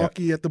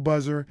Milwaukee at the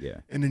buzzer,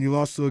 and then you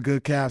lost to a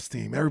good Cavs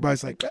team.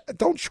 Everybody's like,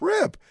 don't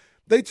trip.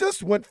 They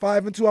just went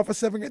 5-2 off a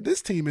 7.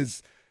 This team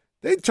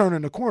they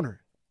turn the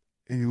corner,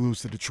 and you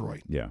lose to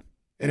Detroit. Yeah.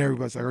 And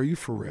everybody's like, are you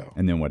for real?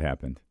 And then what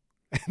happened?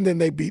 And then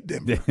they beat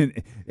Denver.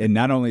 And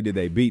not only did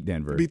they beat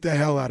Denver, beat the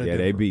hell out of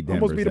Denver. They beat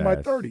Denver. Almost beat them by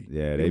 30.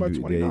 Yeah, Beat them by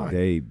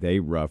 29. they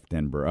roughed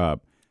Denver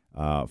up.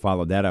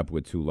 Followed that up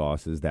with 2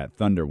 losses, that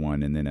Thunder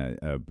one, and then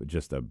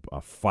just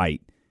a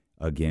fight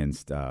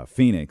against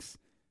Phoenix,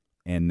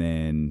 and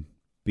then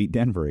beat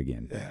Denver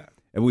again. Yeah.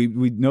 And we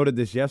noted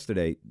this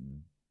yesterday.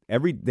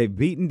 They've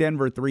beaten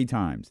Denver 3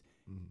 times.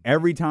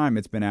 Every time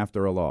it's been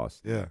after a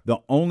loss. Yeah. The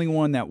only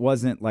one that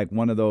wasn't like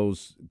one of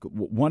those.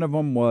 One of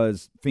them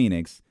was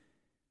Phoenix.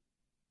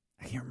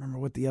 I can't remember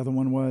what the other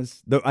one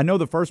was. I know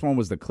the first one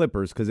was the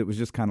Clippers because it was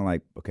just kind of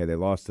like, okay, they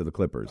lost to the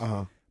Clippers.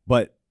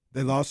 But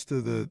they lost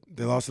to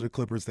the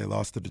Clippers. They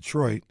lost to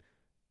Detroit.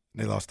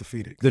 And they lost to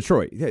Phoenix.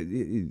 Detroit.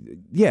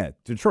 Yeah,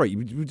 Detroit.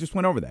 We just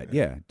went over that.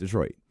 Yeah,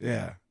 Detroit.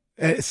 Yeah.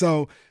 And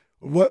so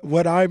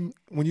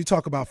when you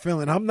talk about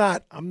feeling, I'm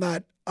not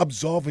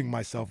absolving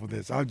myself of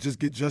this. I just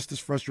get just as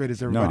frustrated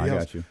as everybody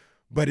else. I got you.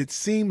 But it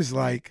seems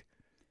like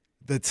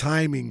the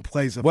timing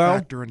plays a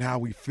factor in how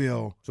we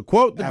feel. So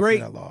quote the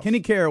great that loss. Kenny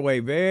Caraway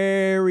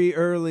very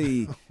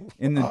early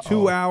in the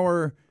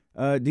 2-hour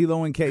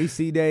D-Lo and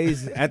KC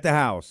days at the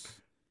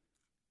house.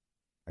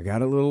 I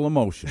got a little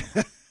emotional.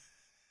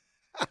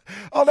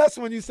 Oh, that's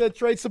when you said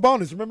trade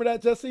Sabonis. Remember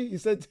that, Jesse? You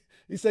said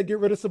get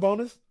rid of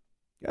Sabonis?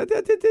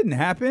 That didn't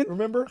happen.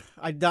 Remember?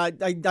 I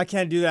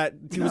can't do that.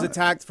 He was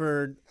attacked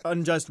for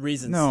unjust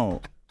reasons.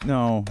 No.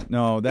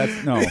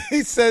 That's no.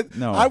 He said,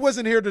 no. I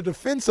wasn't here to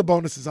defend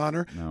Sabonis'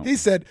 honor. No. He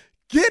said,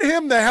 get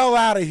him the hell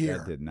out of here.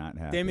 That did not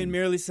happen. Damian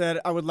merely said,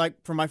 I would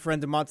like for my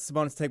friend DeMontis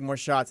Sabonis to take more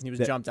shots, and he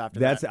was jumped after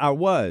that. I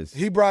was.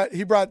 He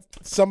brought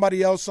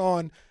somebody else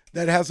on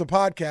that has a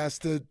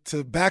podcast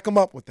to back him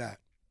up with that.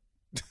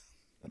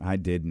 I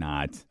did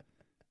not.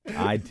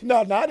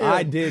 No, not him.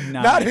 I did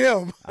not. Not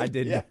him. I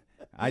did. Yeah.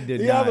 I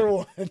did the not. other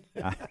one.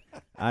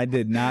 I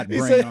did not He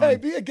bring said, on. hey,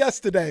 be a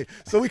guest today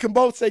so we can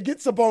both say, get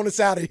Sabonis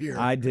out of here.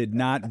 I did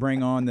not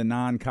bring on the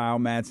non-Kyle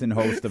Madsen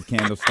host of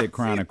Candlestick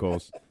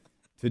Chronicles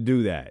to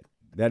do that.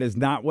 That is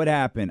not what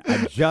happened.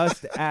 I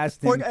just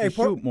asked him to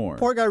shoot more.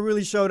 Poor guy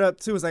really showed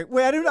up, too. Was like,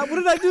 wait, what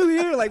did I do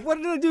here? Like, what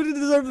did I do to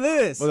deserve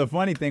this? Well, the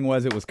funny thing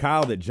was it was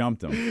Kyle that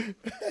jumped him.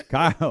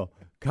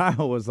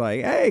 Kyle was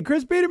like, hey,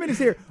 Chris Peterman is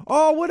here.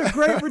 Oh, what a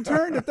great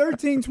return to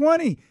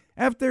 1320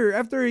 after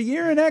a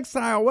year in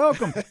exile.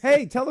 Welcome.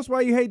 Hey, tell us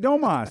why you hate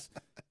Domas.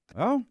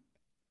 Well,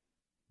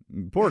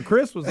 poor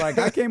Chris was like,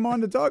 I came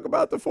on to talk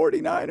about the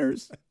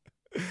 49ers.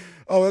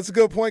 Oh, that's a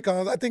good point,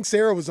 Colin. I think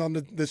Sarah was on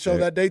the show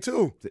that day,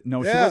 too.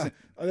 No, she wasn't.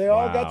 They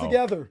all got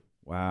together.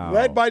 Wow.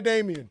 Led by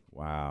Damian.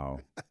 Wow.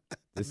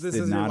 This is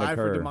did not your life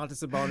occur. for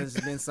DeMontis Sabonis has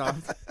been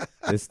solved.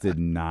 This did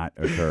not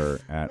occur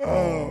at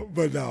all.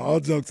 But no, all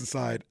jokes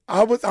aside,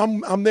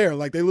 I'm there.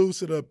 Like, they lose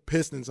to the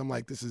Pistons. I'm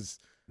like,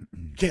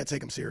 can't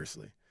take them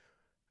seriously.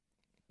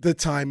 The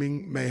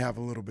timing may have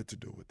a little bit to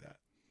do with that.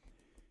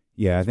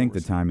 Yeah, I think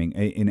the timing.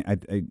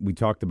 And we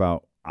talked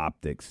about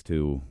optics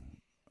too.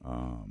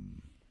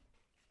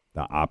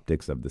 The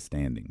optics of the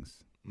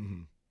standings.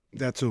 Mm-hmm.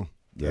 That too.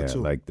 Yeah,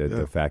 like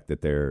the fact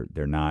that they're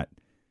not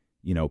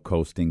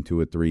coasting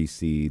to a 3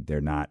 seed.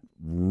 They're not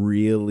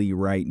really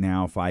right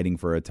now fighting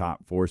for a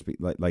top 4 speed.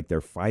 Like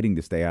they're fighting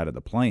to stay out of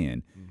the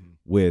play-in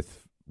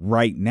with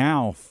right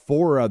now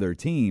 4 other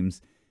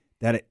teams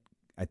that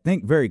I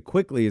think very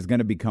quickly is going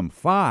to become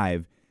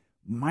 5,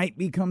 might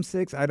become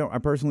 6. I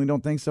personally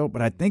don't think so,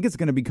 but I think it's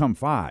going to become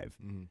 5.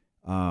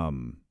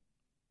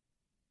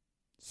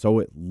 So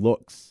it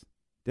looks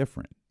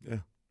different. Yeah.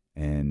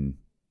 And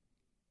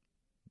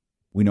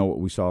we know what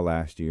we saw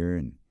last year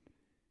and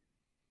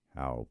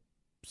how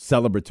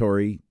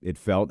celebratory it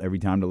felt every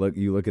time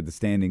you look at the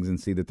standings and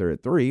see that they're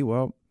at 3.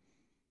 Well,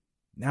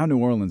 now New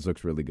Orleans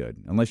looks really good.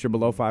 Unless you're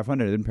below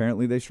 500, and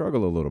apparently they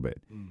struggle a little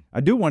bit.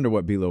 I do wonder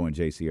what Bilo and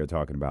JC are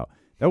talking about.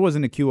 That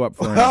wasn't a cue up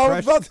for an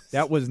impression.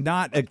 That was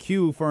not a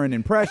cue for an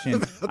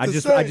impression. I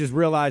just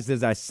realized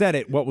as I said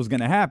it what was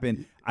going to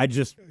happen. I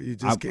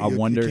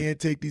wonder. You can't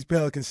take these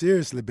Pelicans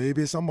seriously,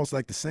 baby. It's almost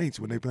like the Saints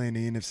when they play in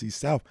the NFC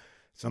South.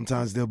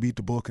 Sometimes they'll beat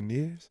the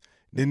Buccaneers,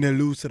 then they'll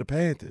lose to the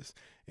Panthers.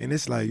 And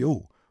it's like,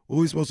 yo, what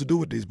are we supposed to do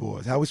with these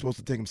boys? How are we supposed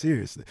to take them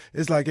seriously?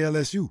 It's like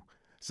LSU.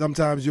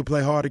 Sometimes you'll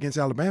play hard against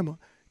Alabama,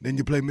 then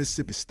you play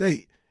Mississippi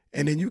State,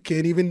 and then you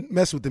can't even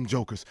mess with them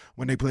jokers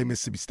when they play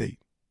Mississippi State.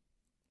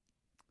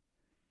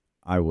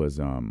 I was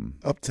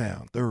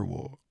Uptown, Third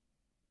Ward.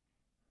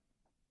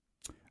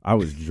 I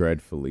was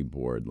dreadfully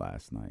bored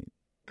last night.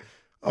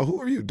 Oh,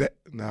 who are you?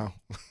 No.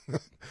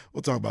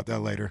 We'll talk about that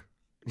later.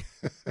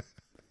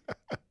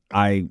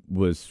 I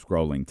was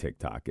scrolling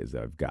TikTok as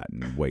I've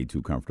gotten way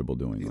too comfortable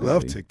doing. You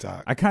love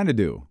TikTok. I kind of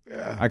do.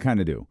 Yeah. I kind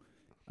of do.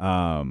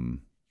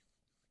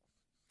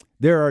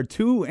 There are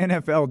 2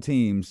 NFL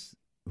teams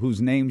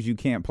whose names you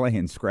can't play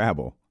in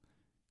Scrabble.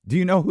 Do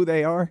you know who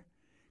they are?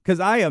 Because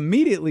I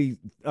immediately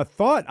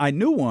thought I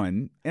knew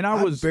one, and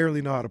I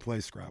barely know how to play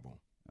Scrabble.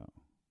 Oh.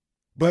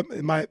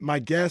 But my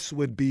guess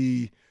would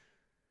be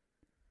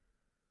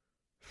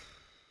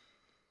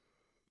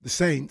the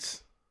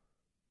Saints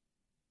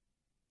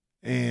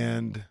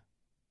and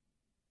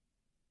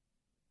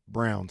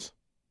Browns.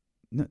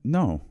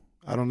 No.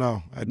 I don't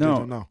know. I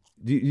don't know.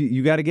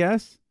 You got a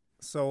guess?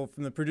 So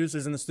from the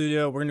producers in the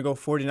studio, we're going to go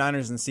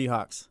 49ers and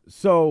Seahawks.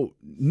 So,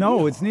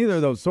 no, it's neither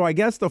of those. So I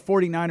guess the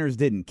 49ers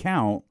didn't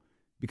count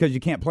because you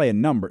can't play a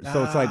number.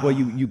 So it's like, well,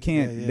 you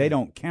can't. They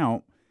don't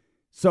count.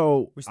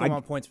 So we still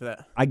want points for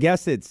that. I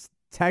guess it's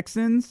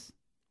Texans.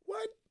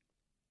 What?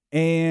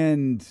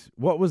 And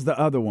what was the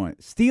other one?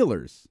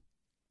 Steelers.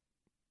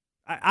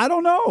 I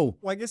don't know.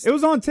 Well, I guess it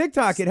was on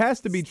TikTok. It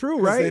has to be true,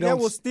 right? Yeah,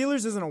 well,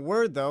 Steelers isn't a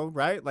word, though,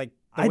 right? Like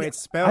the way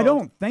it's spelled. I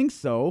don't think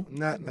so.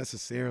 Not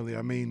necessarily.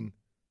 I mean,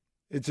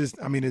 it just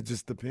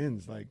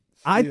depends. Like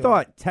I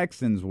thought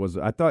Texans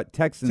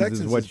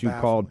is what you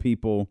called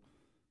people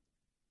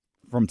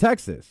from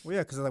Texas. Well,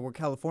 yeah, because we're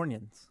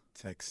Californians.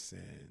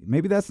 Texan.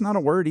 Maybe that's not a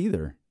word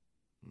either.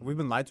 We've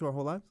been lied to our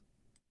whole lives.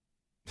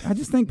 I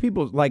just think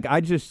people like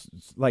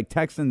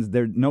Texans.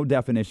 There, no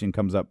definition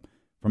comes up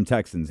from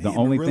Texans. The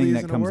only thing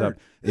that comes up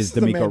is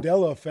the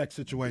Mandela effect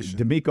situation.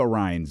 DeMeco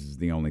Ryans is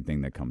the only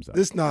thing that comes up.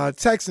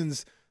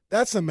 Texans.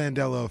 That's a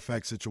Mandela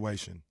effect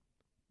situation.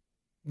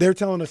 They're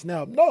telling us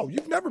now, no,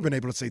 you've never been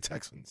able to say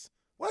Texans.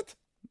 What?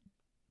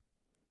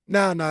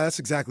 No, that's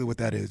exactly what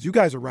that is. You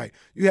guys are right.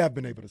 You have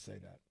been able to say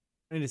that.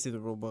 I need to see the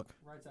rule book.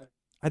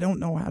 I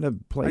don't know how to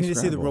play. I need to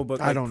see the rule book.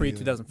 I don't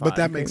pre-2005. But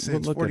that makes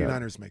sense.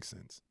 49ers make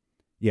sense.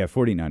 Yeah,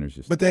 49ers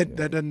just. But that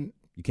doesn't.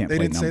 You can't. They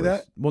play didn't numbers. say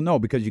that. Well, no,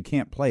 because you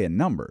can't play a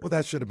number. Well,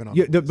 that should have been on.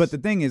 But the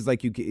thing is,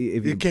 like, if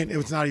you can't, it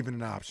was not even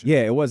an option.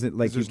 Yeah, it wasn't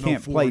like you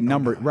can't play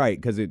number right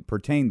because it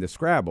pertained to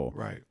Scrabble.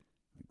 Right.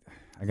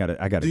 I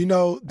gotta. Do you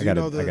know? I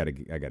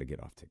gotta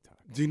get off TikTok.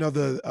 Do you know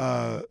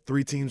the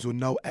 3 teams with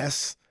no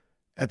S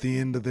at the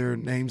end of their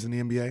names in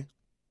the NBA?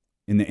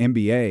 In the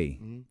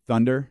NBA,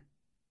 Thunder.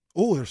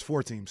 Oh, there's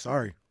 4 teams.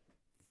 Sorry.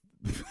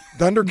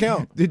 Thunder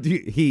count.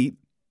 Heat.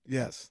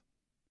 Yes.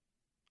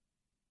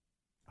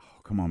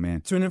 Oh, come on,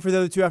 man. Tune in for the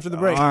other 2 after the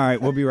break. All right,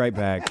 we'll be right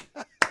back.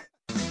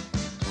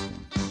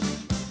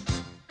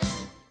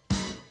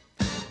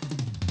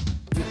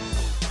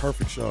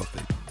 Perfect show if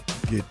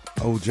they get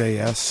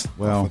OJS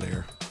off of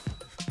there.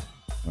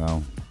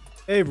 Well,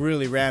 they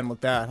really ran with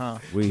that, huh?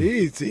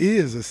 He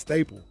is a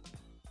staple.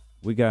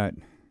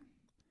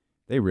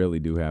 They really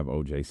do have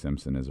O.J.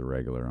 Simpson as a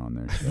regular on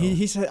their show.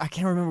 He said, I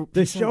can't remember.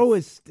 The show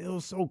is still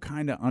so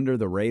kind of under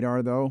the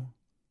radar, though,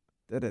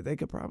 that they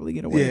could probably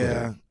get away with it.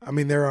 Yeah, I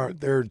mean,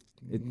 they're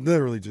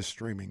literally just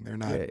streaming. They're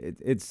not. Yeah,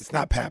 it's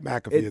not Pat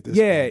McAfee at this point.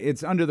 Yeah,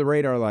 it's under the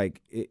radar. Like,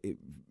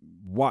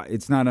 why?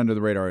 It's not under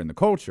the radar in the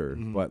culture,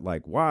 but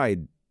like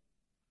wide.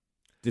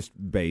 Just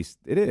based,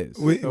 it is.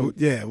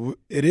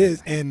 It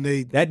is, and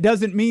that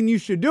doesn't mean you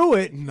should do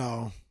it.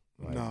 No,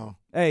 no.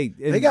 Hey,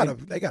 they got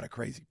a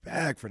crazy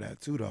bag for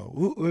that too,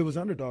 though. It was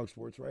Underdog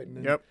Sports, right?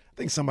 And yep. I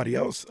think somebody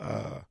else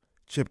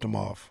chipped them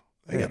off.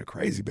 They got a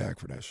crazy bag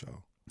for that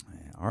show.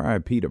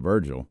 R.I.P. to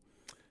Virgil.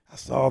 I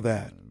saw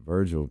that.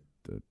 Virgil.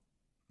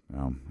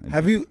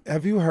 Have you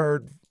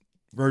heard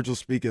Virgil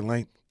speak at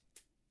length?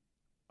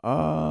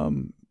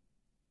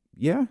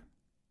 Yeah.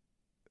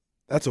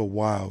 That's a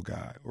wild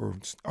guy, or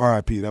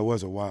R.I.P. That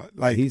was a wild.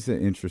 Like he's an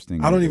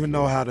interesting. I don't even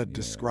know how to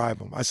describe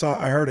him. I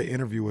heard an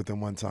interview with him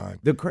one time.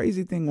 The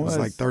crazy thing was, it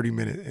was like 30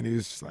 minutes, and he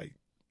was just like,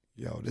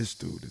 "Yo, this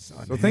dude is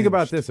unhinged." So think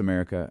about this,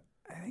 America.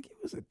 I think he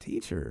was a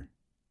teacher.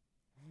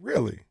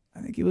 Really?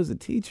 I think he was a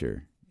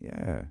teacher.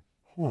 Yeah.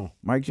 Huh.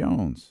 Mike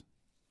Jones.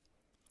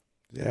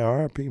 Yeah,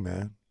 R.I.P.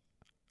 man.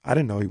 I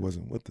didn't know he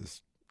wasn't with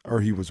us,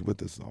 or he was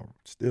with us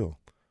still.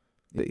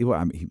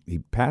 He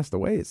passed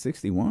away at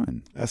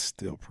 61. That's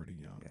still pretty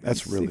young. Yeah,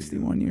 that's really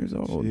 61 young. years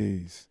old.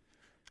 Jeez.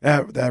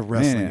 That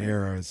wrestling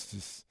era is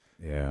just.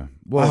 Yeah.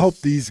 Well, I hope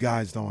these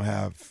guys don't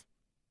have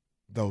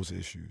those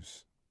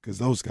issues, because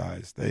those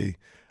guys,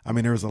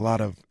 there's a lot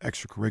of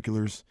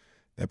extracurriculars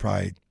that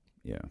probably,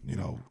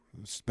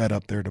 sped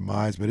up their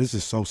demise. But it's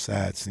just so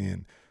sad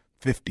seeing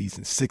 50s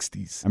and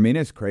 60s. I mean,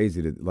 it's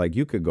crazy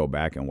you could go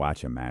back and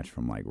watch a match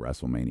from like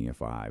WrestleMania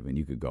 5, and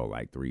you could go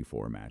like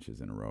 3-4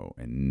 matches in a row,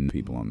 and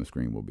people on the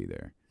screen will be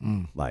there.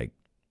 Like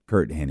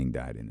Kurt Hennig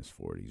died in his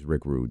 40s.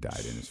 Rick Rude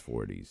died in his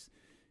 40s.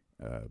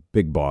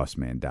 Big Boss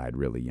Man died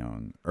really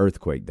young.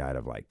 Earthquake died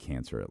of like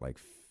cancer at like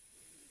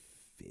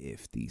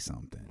 50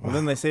 something. Well,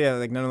 then they say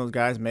like none of those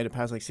guys made it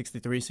past like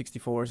 63,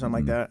 64 or something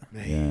like that.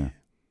 Man.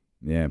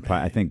 Yeah,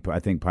 I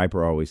think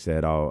Piper always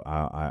said, "Oh,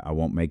 I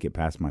won't make it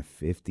past my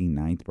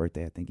 59th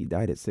birthday." I think he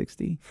died at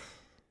 60.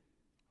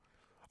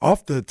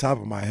 Off the top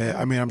of my head,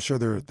 I mean, I'm sure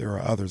there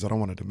are others. I don't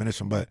want to diminish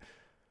them, but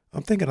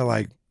I'm thinking of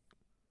like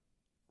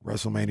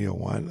WrestleMania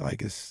 1.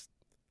 Like, is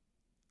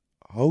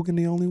Hogan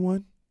the only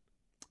one?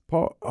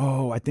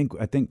 I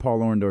think Paul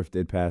Orndorff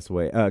did pass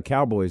away.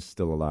 Cowboy's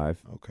still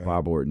alive. Okay.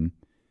 Bob Orton.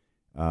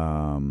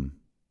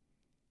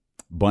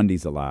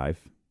 Bundy's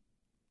alive.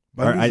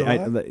 Bundy's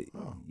alive?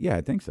 Yeah,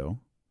 I think so.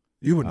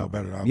 You would know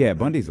better than I would. Yeah,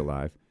 Bundy's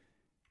alive.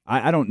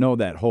 I don't know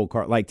that whole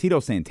card. Like Tito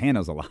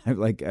Santana's alive.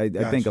 Like I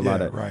think a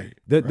lot of right.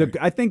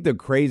 I think the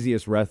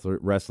craziest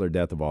wrestler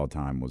death of all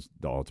time was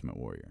the Ultimate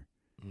Warrior.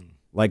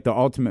 Like the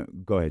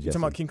Ultimate. Go ahead, Jesse. You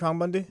talking about King Kong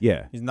Bundy?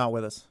 Yeah, he's not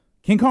with us.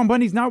 King Kong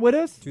Bundy's not with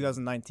us.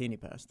 2019, he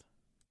passed.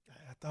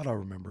 I thought I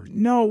remembered.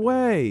 No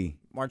way.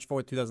 March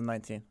 4th,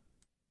 2019.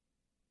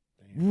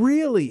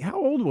 Really? How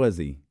old was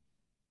he?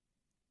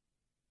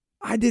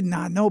 I did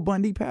not know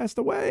Bundy passed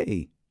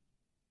away.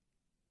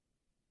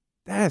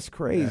 That's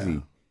crazy.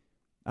 Yeah.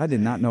 I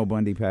did not know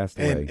Bundy passed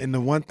away. And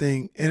the one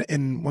thing,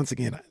 and once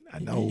again, I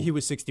know he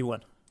was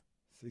 61.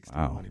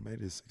 61. Wow. He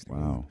made it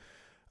 61.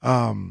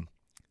 Wow.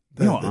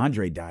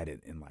 Andre died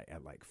at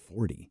like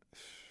 40.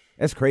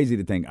 That's crazy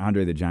to think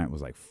Andre the Giant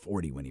was like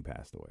 40 when he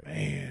passed away.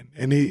 Man,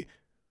 and he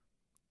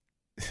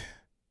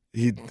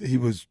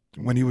was,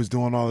 when he was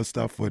doing all this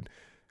stuff with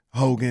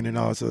Hogan and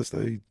all this other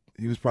stuff,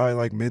 he was probably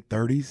like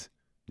mid-30s.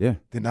 Yeah.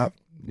 Did not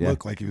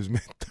look like he was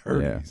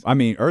mid-30s. Yeah. I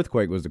mean,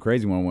 Earthquake was the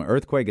crazy one. When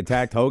Earthquake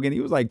attacked Hogan, he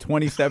was like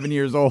 27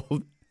 years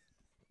old.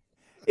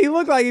 He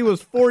looked like he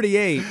was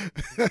 48.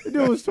 The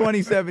dude was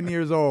 27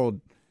 years old,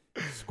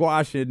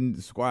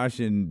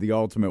 squashing the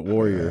Ultimate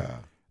Warrior.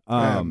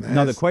 Yeah.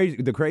 No,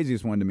 the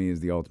craziest one to me is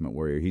the Ultimate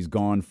Warrior. He's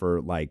gone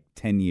for like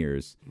 10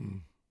 years.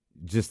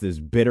 Just this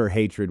bitter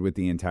hatred with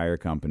the entire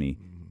company.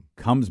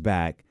 Comes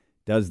back,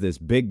 does this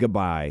big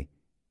goodbye,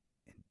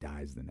 and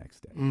dies the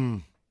next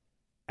day.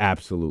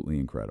 Absolutely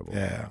incredible.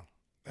 Yeah,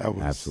 that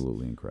was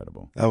absolutely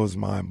incredible. That was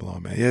mind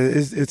blowing, man. Yeah,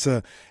 it's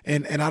a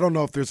and I don't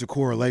know if there's a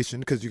correlation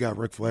because you got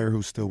Ric Flair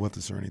who's still with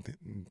us or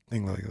anything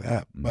like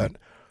that. But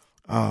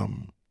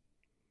and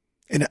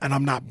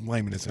I'm not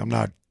blaming this. I'm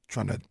not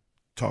trying to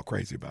talk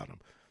crazy about him.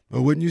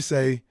 But wouldn't you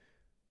say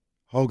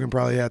Hogan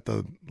probably had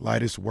the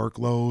lightest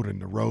workload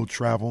and the road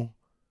travel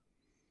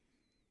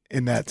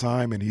in that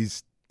time, and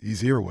he's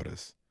here with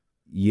us?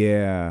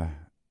 Yeah.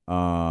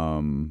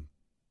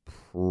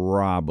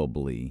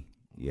 Probably,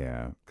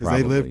 yeah. Because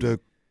they lived a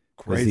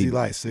crazy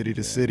life, city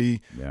to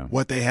city. Yeah.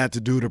 What they had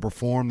to do to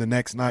perform the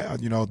next night,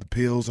 the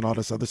pills and all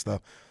this other stuff.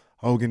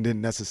 Hogan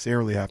didn't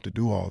necessarily have to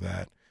do all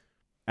that.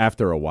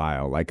 After a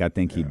while, like I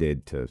think he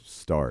did to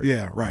start.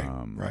 Yeah, right,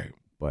 right.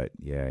 But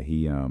yeah,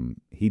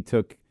 he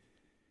took,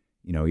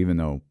 even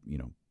though he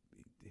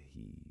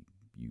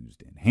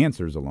used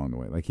enhancers along the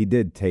way, like he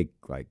did take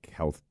like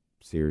health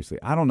seriously.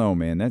 I don't know,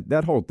 man.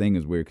 That whole thing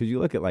is weird because you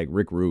look at like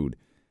Rick Rude.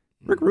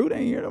 Rick Rude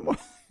ain't here no more.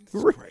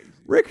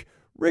 Rick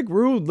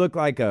Rude looked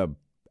like a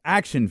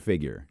action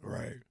figure.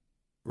 Right.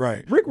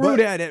 Rick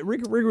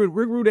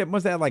Rude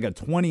must have like a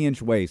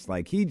 20-inch waist.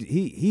 Like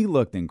he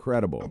looked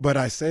incredible. But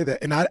I say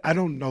that, and I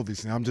don't know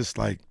these things. I'm just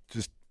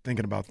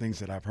thinking about things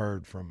that I've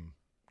heard from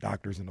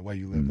doctors and the way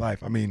you live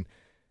life. I mean,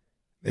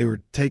 they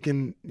were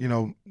taking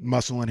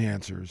muscle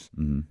enhancers.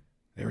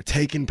 They were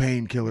taking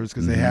painkillers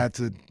because they had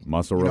to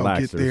muscle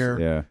relaxers. Get there.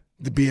 Yeah.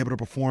 To be able to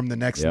perform the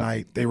next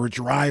night. They were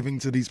driving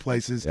to these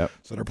places,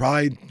 so they're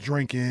probably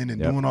drinking and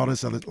doing all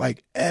this other,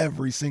 like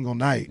every single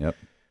night.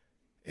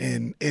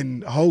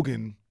 And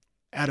Hogan,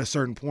 at a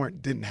certain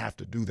point, didn't have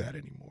to do that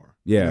anymore.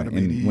 Yeah, you know what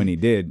I mean? When he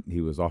did,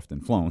 he was often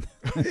flown.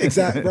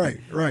 Exactly,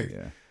 right.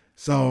 Yeah.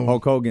 So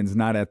Hulk Hogan's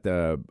not at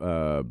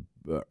the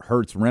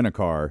Hertz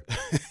Rent-A-Car,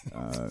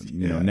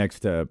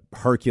 next to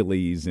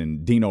Hercules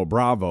and Dino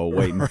Bravo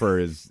waiting for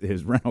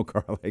his rental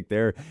car. Like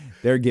they're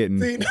getting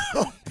Dino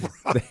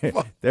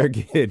Bravo. They're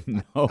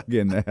getting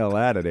Hogan the hell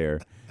out of there.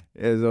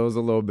 It's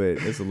a little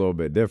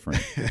bit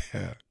different.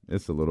 Yeah.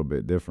 It's a little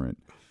bit different.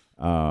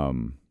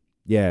 Sad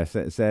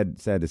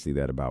to see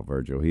that about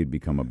Virgil. He'd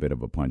become a bit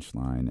of a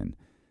punchline and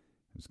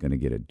was going to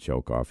get a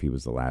joke off. He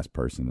was the last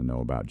person to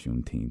know about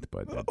Juneteenth,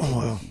 but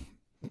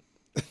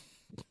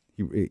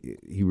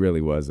he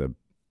really was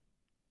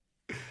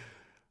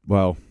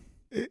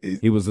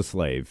he was a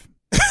slave.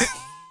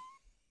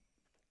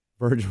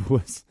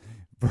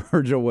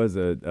 Virgil was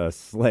a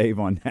slave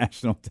on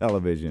national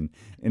television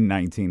in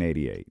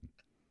 1988.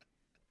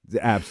 It's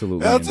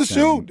absolutely That's insane.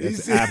 a shoot.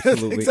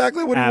 That's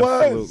exactly what he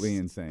was. Absolutely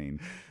insane.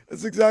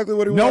 That's exactly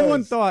what he was. No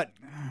one thought.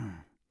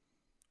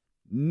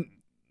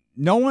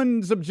 No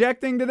one's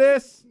objecting to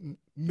this?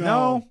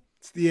 No.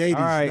 It's the 80s.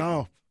 All right.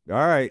 No.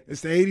 All right.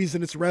 It's the 80s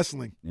and it's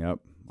wrestling. Yep.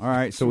 All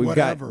right. So we've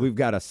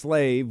got a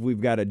slave.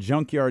 We've got a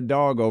junkyard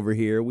dog over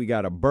here. We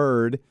got a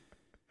bird.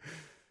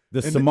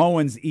 The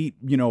Samoans eat,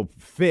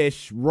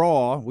 fish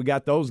raw. We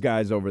got those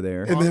guys over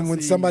there. And then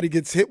when somebody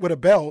gets hit with a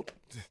belt,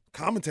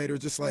 commentator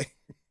just like.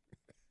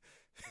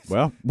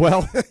 Well.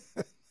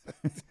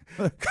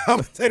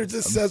 Commentator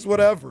just says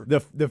whatever.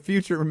 The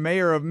future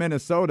mayor of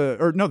Minnesota,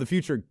 the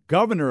future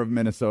governor of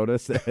Minnesota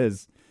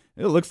says,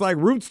 it looks like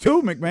Roots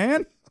too,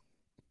 McMahon.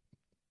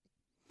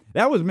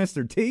 That was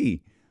Mr.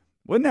 T.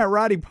 Wasn't that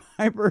Roddy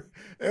Piper?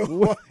 It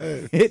was.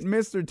 Hit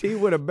Mr. T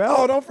with a belt.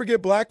 Oh, don't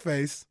forget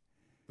blackface.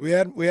 We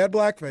had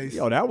blackface.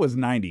 Yo, that was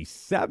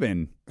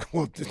 97.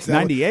 Well,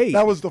 98.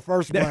 That was the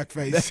first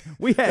blackface.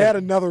 We had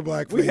another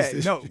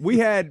blackface. We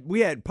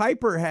had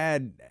Piper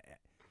had.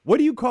 What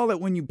do you call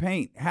it when you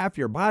paint half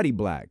your body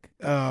black?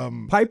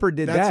 Piper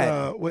did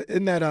that.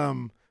 Isn't that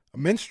a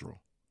minstrel?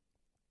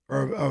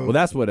 Well,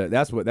 that's what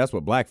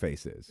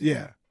blackface is.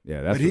 Yeah.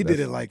 Yeah. But he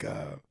did it like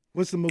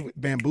what's the movie?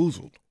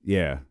 Bamboozled.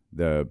 Yeah,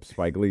 the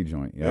Spike Lee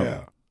joint.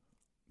 Yep.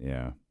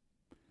 Yeah.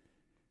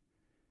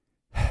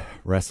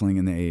 Wrestling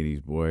in the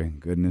 80s, boy.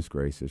 Goodness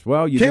gracious.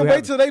 Well, you can't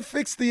wait till they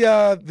fix the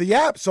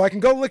app so I can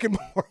go look at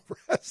more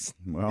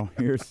wrestling. Well,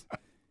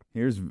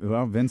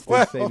 Vince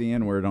did say the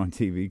N-word on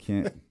TV.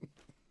 Can't.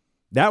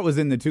 That was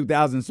in the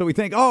 2000s. So we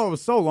think, it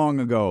was so long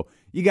ago.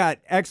 You got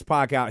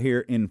X-Pac out here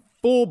in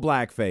full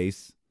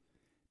blackface.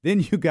 Then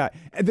you got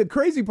 – the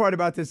crazy part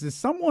about this is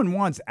someone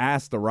once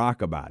asked The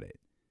Rock about it.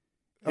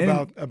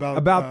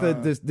 About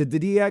the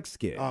DX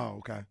skit. Oh,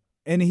 okay.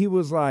 And he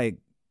was like,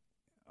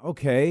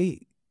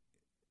 okay,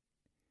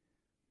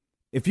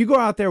 if you go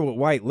out there with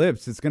white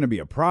lips, it's going to be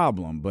a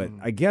problem. But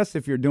I guess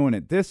if you're doing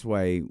it this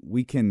way,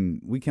 we can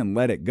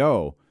let it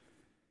go.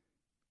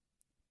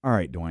 All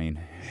right, Dwayne.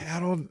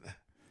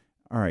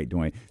 All right,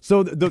 Dwayne.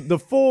 So the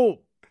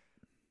full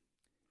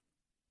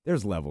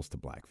there's levels to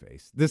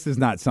blackface. This is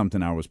not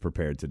something I was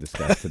prepared to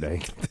discuss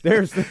today.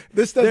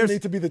 This doesn't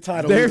need to be the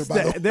title either,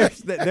 by the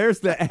way. There's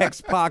the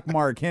X-Pac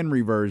Mark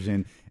Henry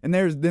version, and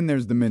there's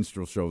the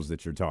minstrel shows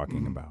that you're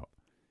talking about.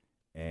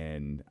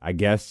 And I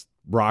guess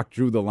Rock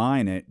drew the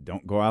line at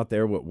don't go out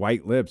there with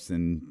white lips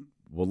and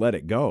we'll let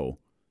it go.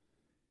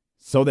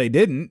 So they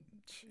didn't,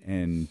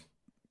 and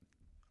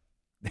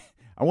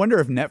I wonder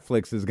if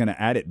Netflix is going to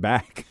add it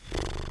back.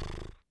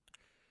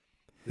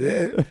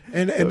 Yeah.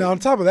 And on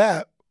top of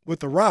that, with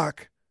The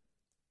Rock,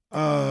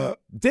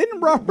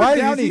 didn't Robert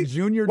Downey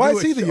Jr. Why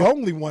is he the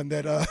only one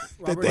that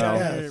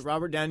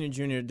Robert Downey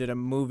Jr. did a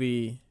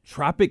movie,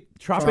 Tropical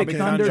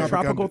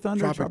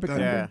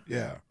Thunder.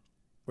 Yeah.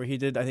 Where he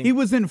did, I think he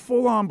was in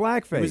full on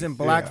blackface. He was in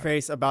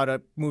blackface about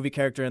a movie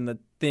character in The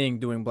Thing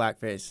doing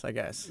blackface, I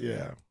guess.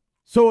 Yeah.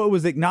 So it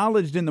was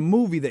acknowledged in the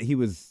movie that he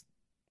was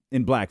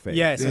in blackface.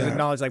 Yes, it was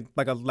acknowledged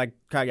like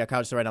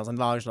Couch to right now. It was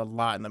acknowledged a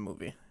lot in the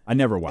movie. I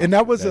never watched. And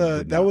that was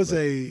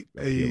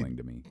appealing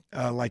to me.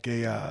 Like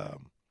a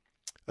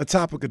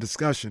topic of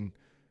discussion,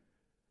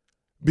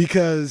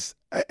 because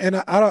I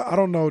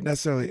don't know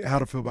necessarily how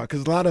to feel about it,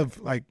 because a lot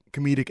of like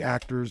comedic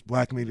actors,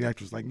 black comedic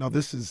actors, like, no,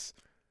 this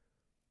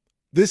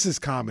is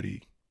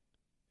comedy,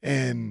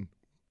 and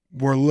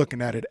we're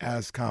looking at it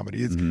as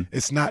comedy.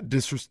 It's not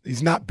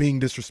he's not being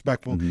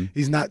disrespectful. Mm-hmm.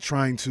 He's not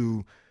trying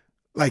to,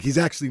 like, he's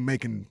actually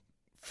making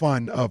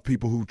fun of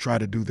people who try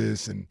to do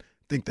this and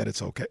think that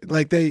it's okay.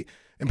 Like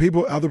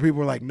other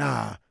people are like,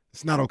 nah,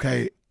 it's not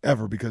okay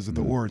ever because of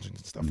the origins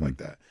and stuff like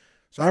that.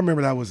 So I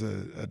remember that was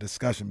a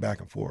discussion back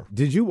and forth.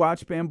 Did you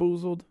watch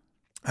Bamboozled?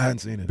 I hadn't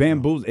seen it.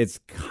 Bamboozled, it's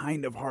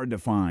kind of hard to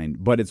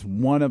find, but it's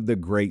one of the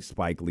great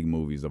Spike Lee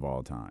movies of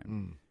all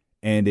time.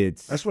 And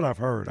that's what I've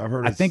heard.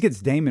 I think it's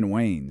Damon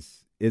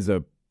Wayans is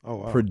a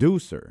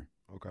producer.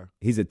 Okay.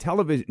 He's a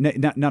television,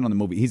 not on the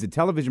movie. He's a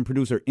television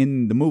producer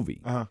in the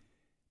movie.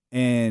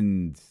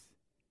 And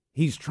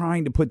he's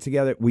trying to put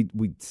together, we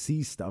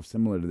see stuff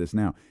similar to this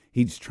now.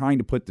 He's trying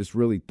to put this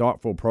really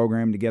thoughtful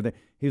program together.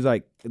 He's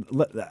like,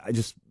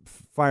 just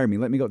fire me,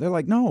 let me go. They're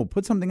like, no,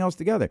 put something else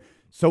together.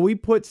 So he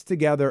puts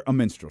together a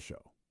minstrel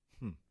show.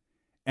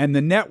 And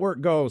the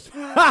network goes,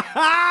 ha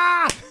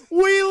ha,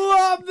 we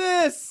love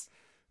this.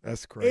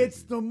 That's crazy.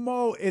 It's the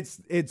most.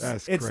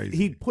 It's crazy.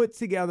 He put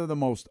together the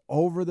most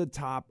over the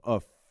top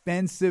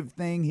offensive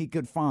thing he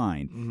could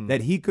find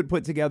that he could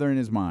put together in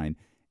his mind,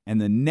 and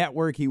the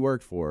network he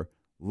worked for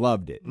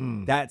loved it.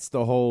 That's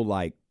the whole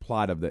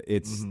plot of the.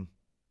 It's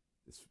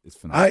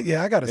phenomenal.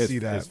 I got to see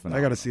that.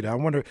 I got to see that. I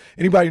wonder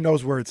anybody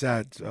knows where it's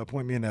at.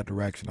 Point me in that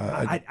direction.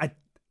 I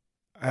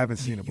haven't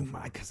seen it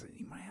before. Because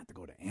you might have to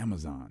go to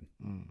Amazon.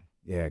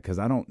 Yeah, because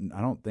I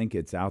don't think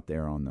it's out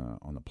there on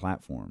the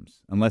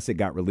platforms unless it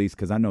got released.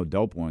 Because I know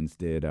Dope Ones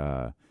did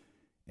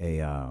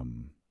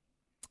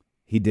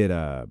he did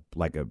a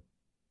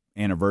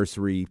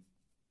anniversary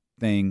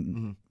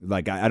thing.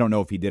 Like I don't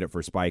know if he did it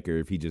for Spike or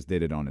if he just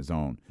did it on his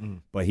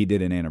own, but he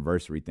did an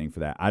anniversary thing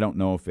for that. I don't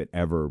know if it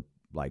ever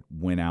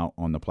went out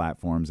on the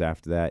platforms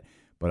after that,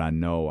 but I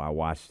know I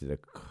watched it a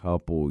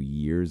couple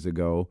years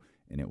ago,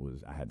 and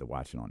I had to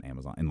watch it on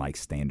Amazon in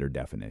standard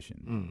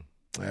definition.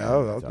 Yeah,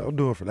 I'll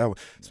do it for that one.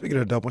 Speaking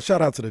of Dope Ones,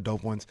 shout out to the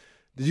Dope Ones.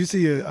 Did you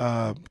see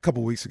a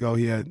couple weeks ago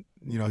he had,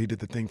 he did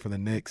the thing for the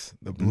Knicks,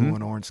 the blue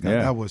and orange sky.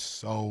 Yeah. That was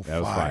so fire.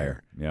 That was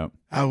fire. Yep.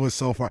 That was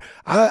so fire.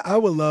 I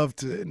would love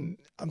to, and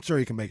I'm sure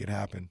he can make it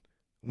happen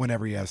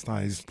whenever he has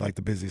time. He's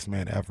the busiest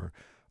man ever.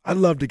 I'd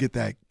love to get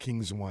that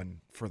Kings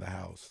one for the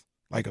house,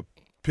 like a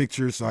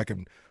picture so I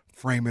can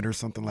frame it or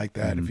something like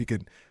that. If he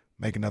could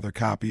make another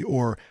copy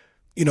or,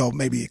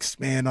 maybe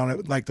expand on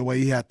it like the way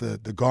he had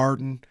the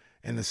garden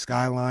and the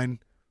skyline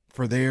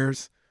for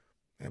theirs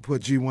and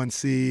put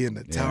G1C and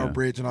the Tower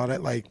Bridge and all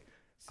that.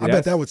 I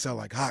bet that would sell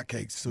like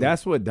hotcakes too.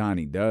 That's what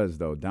Donnie does,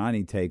 though.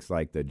 Donnie takes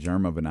the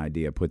germ of an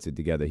idea, puts it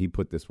together. He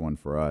put this one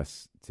for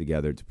us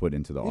together to put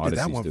into the Odyssey Studios. He did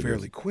that one Studios.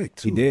 fairly quick,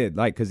 too. He did,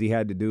 because he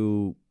had to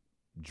do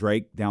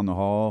Drake down the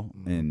hall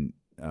and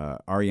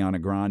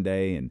Ariana Grande,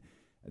 and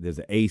there's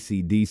an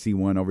AC/DC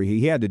one over here.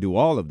 He had to do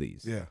all of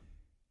these. Yeah.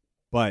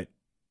 But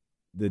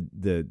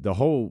the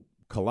whole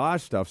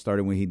collage stuff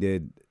started when he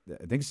did,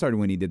 I think it started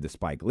when he did the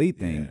Spike Lee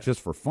thing,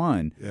 just for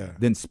fun. Yeah.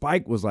 Then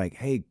Spike was like,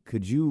 hey,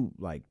 could you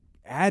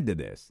add to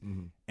this?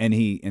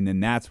 And then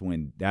that's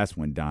when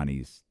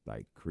Donnie's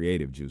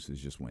creative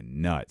juices just went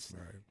nuts.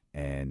 Right.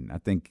 And I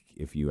think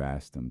if you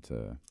asked him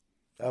to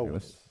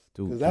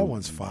that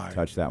one's fire.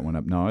 Touch that one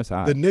up. No, it's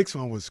hot. The Knicks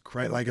one was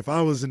crazy. If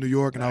I was in New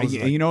York and I was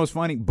what's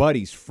funny?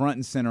 Buddy's front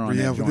and center on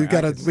that joint.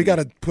 we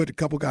gotta put a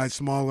couple guys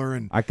smaller,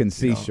 and I can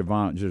see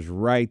Siobhan just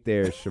right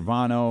there.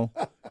 Shavano.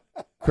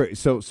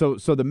 So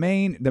the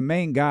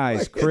main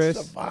guys,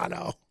 Chris,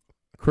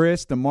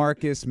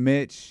 DeMarcus,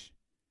 Mitch,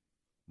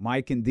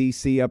 Mike and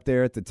DC up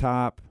there at the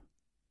top.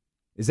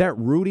 Is that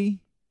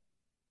Rudy?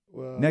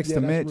 Next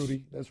to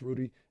Mitch? That's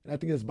Rudy. And I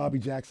think there's Bobby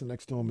Jackson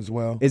next to him as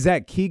well. Is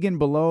that Keegan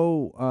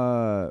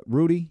below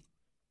Rudy?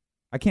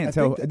 I can't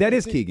tell. That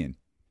is Keegan.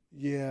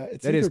 Yeah,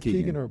 it's either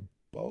Keegan or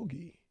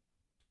Bogey.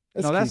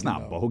 That's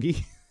not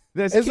Bogey.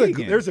 That's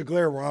Keegan. There's a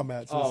glare where I'm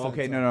at. So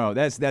okay. No.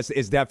 That's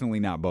it's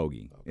definitely not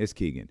Bogey. It's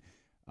Keegan.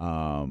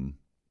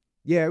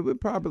 Yeah, it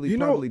would probably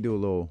do a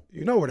little.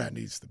 You know where that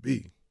needs to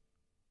be.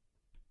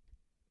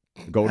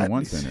 The Golden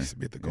One Center. Needs to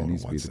be at the Golden One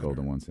Center. The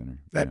Golden One Center.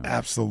 That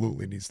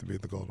absolutely needs to be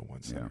at the Golden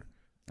One Center.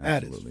 Yeah,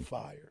 that is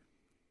fire.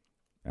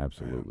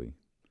 Absolutely.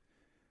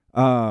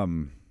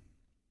 Well,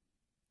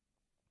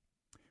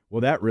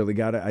 that really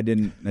got it. I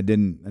didn't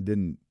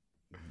imagine.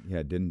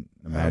 I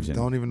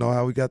don't even know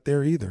how we got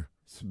there either.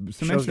 Some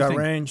show's got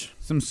range.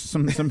 Some.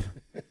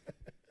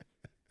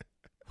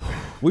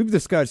 We've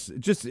discussed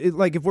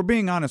if we're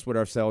being honest with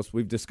ourselves,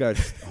 we've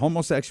discussed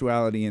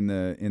homosexuality in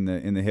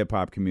the hip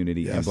hop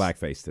community and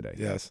blackface today.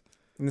 Yes,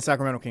 in the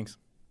Sacramento Kings.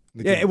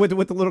 With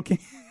the little king.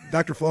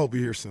 Dr. Flo will be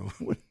here soon.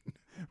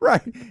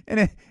 Right,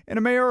 and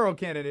a mayoral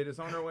candidate is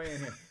on her way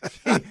in here.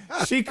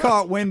 She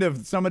caught wind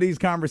of some of these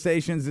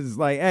conversations. Is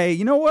like, hey,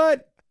 you know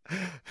what?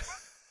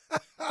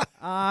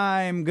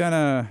 I'm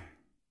gonna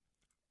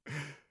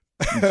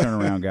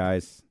turn around,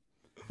 guys.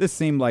 This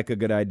seemed like a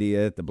good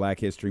idea at the Black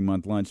History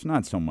Month lunch.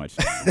 Not so much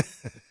now.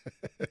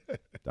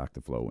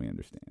 Dr. Flo, we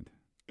understand.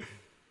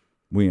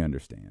 We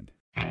understand.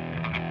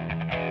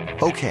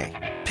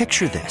 Okay,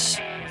 picture this.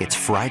 It's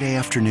Friday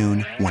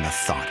afternoon when a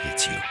thought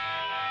hits you.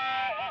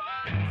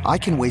 I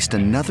can waste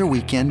another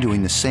weekend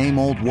doing the same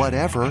old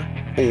whatever,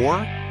 or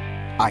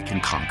I can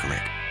conquer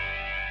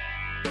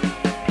it.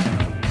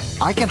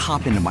 I can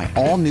hop into my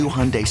all-new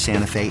Hyundai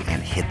Santa Fe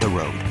and hit the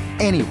road.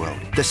 Any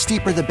road. The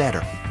steeper, the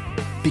better.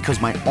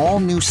 Because my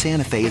all-new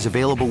Santa Fe is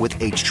available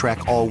with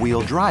H-Track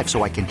all-wheel drive,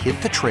 so I can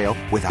hit the trail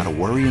without a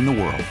worry in the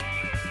world.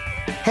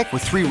 Heck,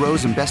 with 3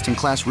 rows and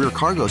best-in-class rear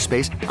cargo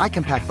space, I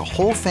can pack the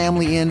whole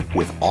family in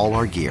with all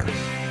our gear.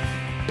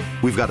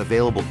 We've got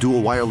available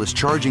dual wireless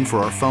charging for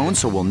our phones,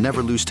 so we'll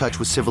never lose touch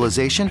with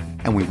civilization,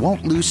 and we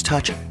won't lose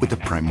touch with the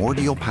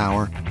primordial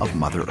power of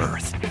Mother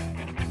Earth.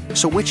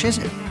 So which is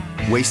it?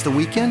 Waste the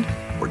weekend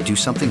or do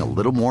something a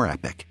little more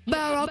epic?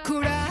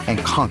 And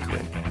conquer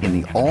it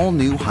in the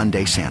all-new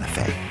Hyundai Santa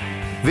Fe.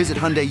 Visit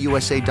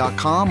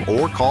HyundaiUSA.com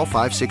or call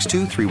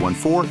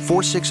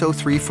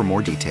 562-314-4603 for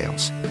more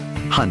details.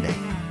 Hyundai,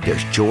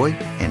 there's joy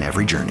in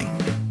every journey.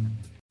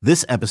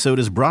 This episode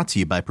is brought to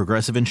you by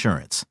Progressive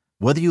Insurance.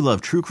 Whether you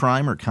love true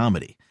crime or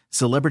comedy,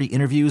 Celebrity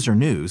interviews or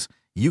news,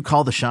 you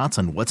call the shots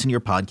on what's in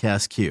your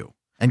podcast queue.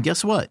 And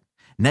guess what?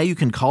 Now you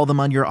can call them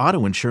on your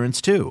auto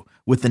insurance too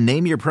with the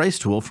Name Your Price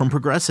tool from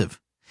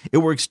Progressive. It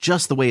works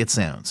just the way it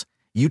sounds.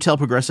 You tell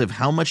Progressive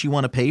how much you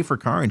want to pay for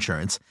car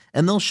insurance,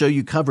 and they'll show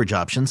you coverage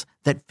options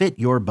that fit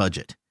your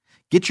budget.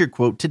 Get your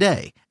quote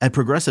today at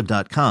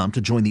Progressive.com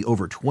to join the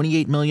over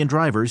 28 million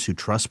drivers who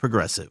trust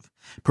Progressive.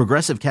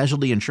 Progressive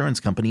Casualty Insurance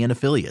Company and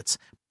Affiliates.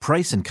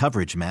 Price and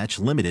coverage match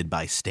limited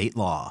by state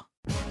law.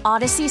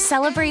 Odyssey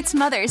celebrates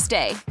Mother's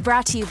Day,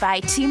 brought to you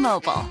by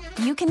T-Mobile.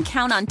 You can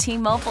count on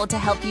T-Mobile to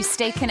help you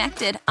stay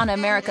connected on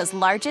America's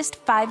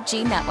largest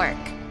 5G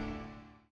network.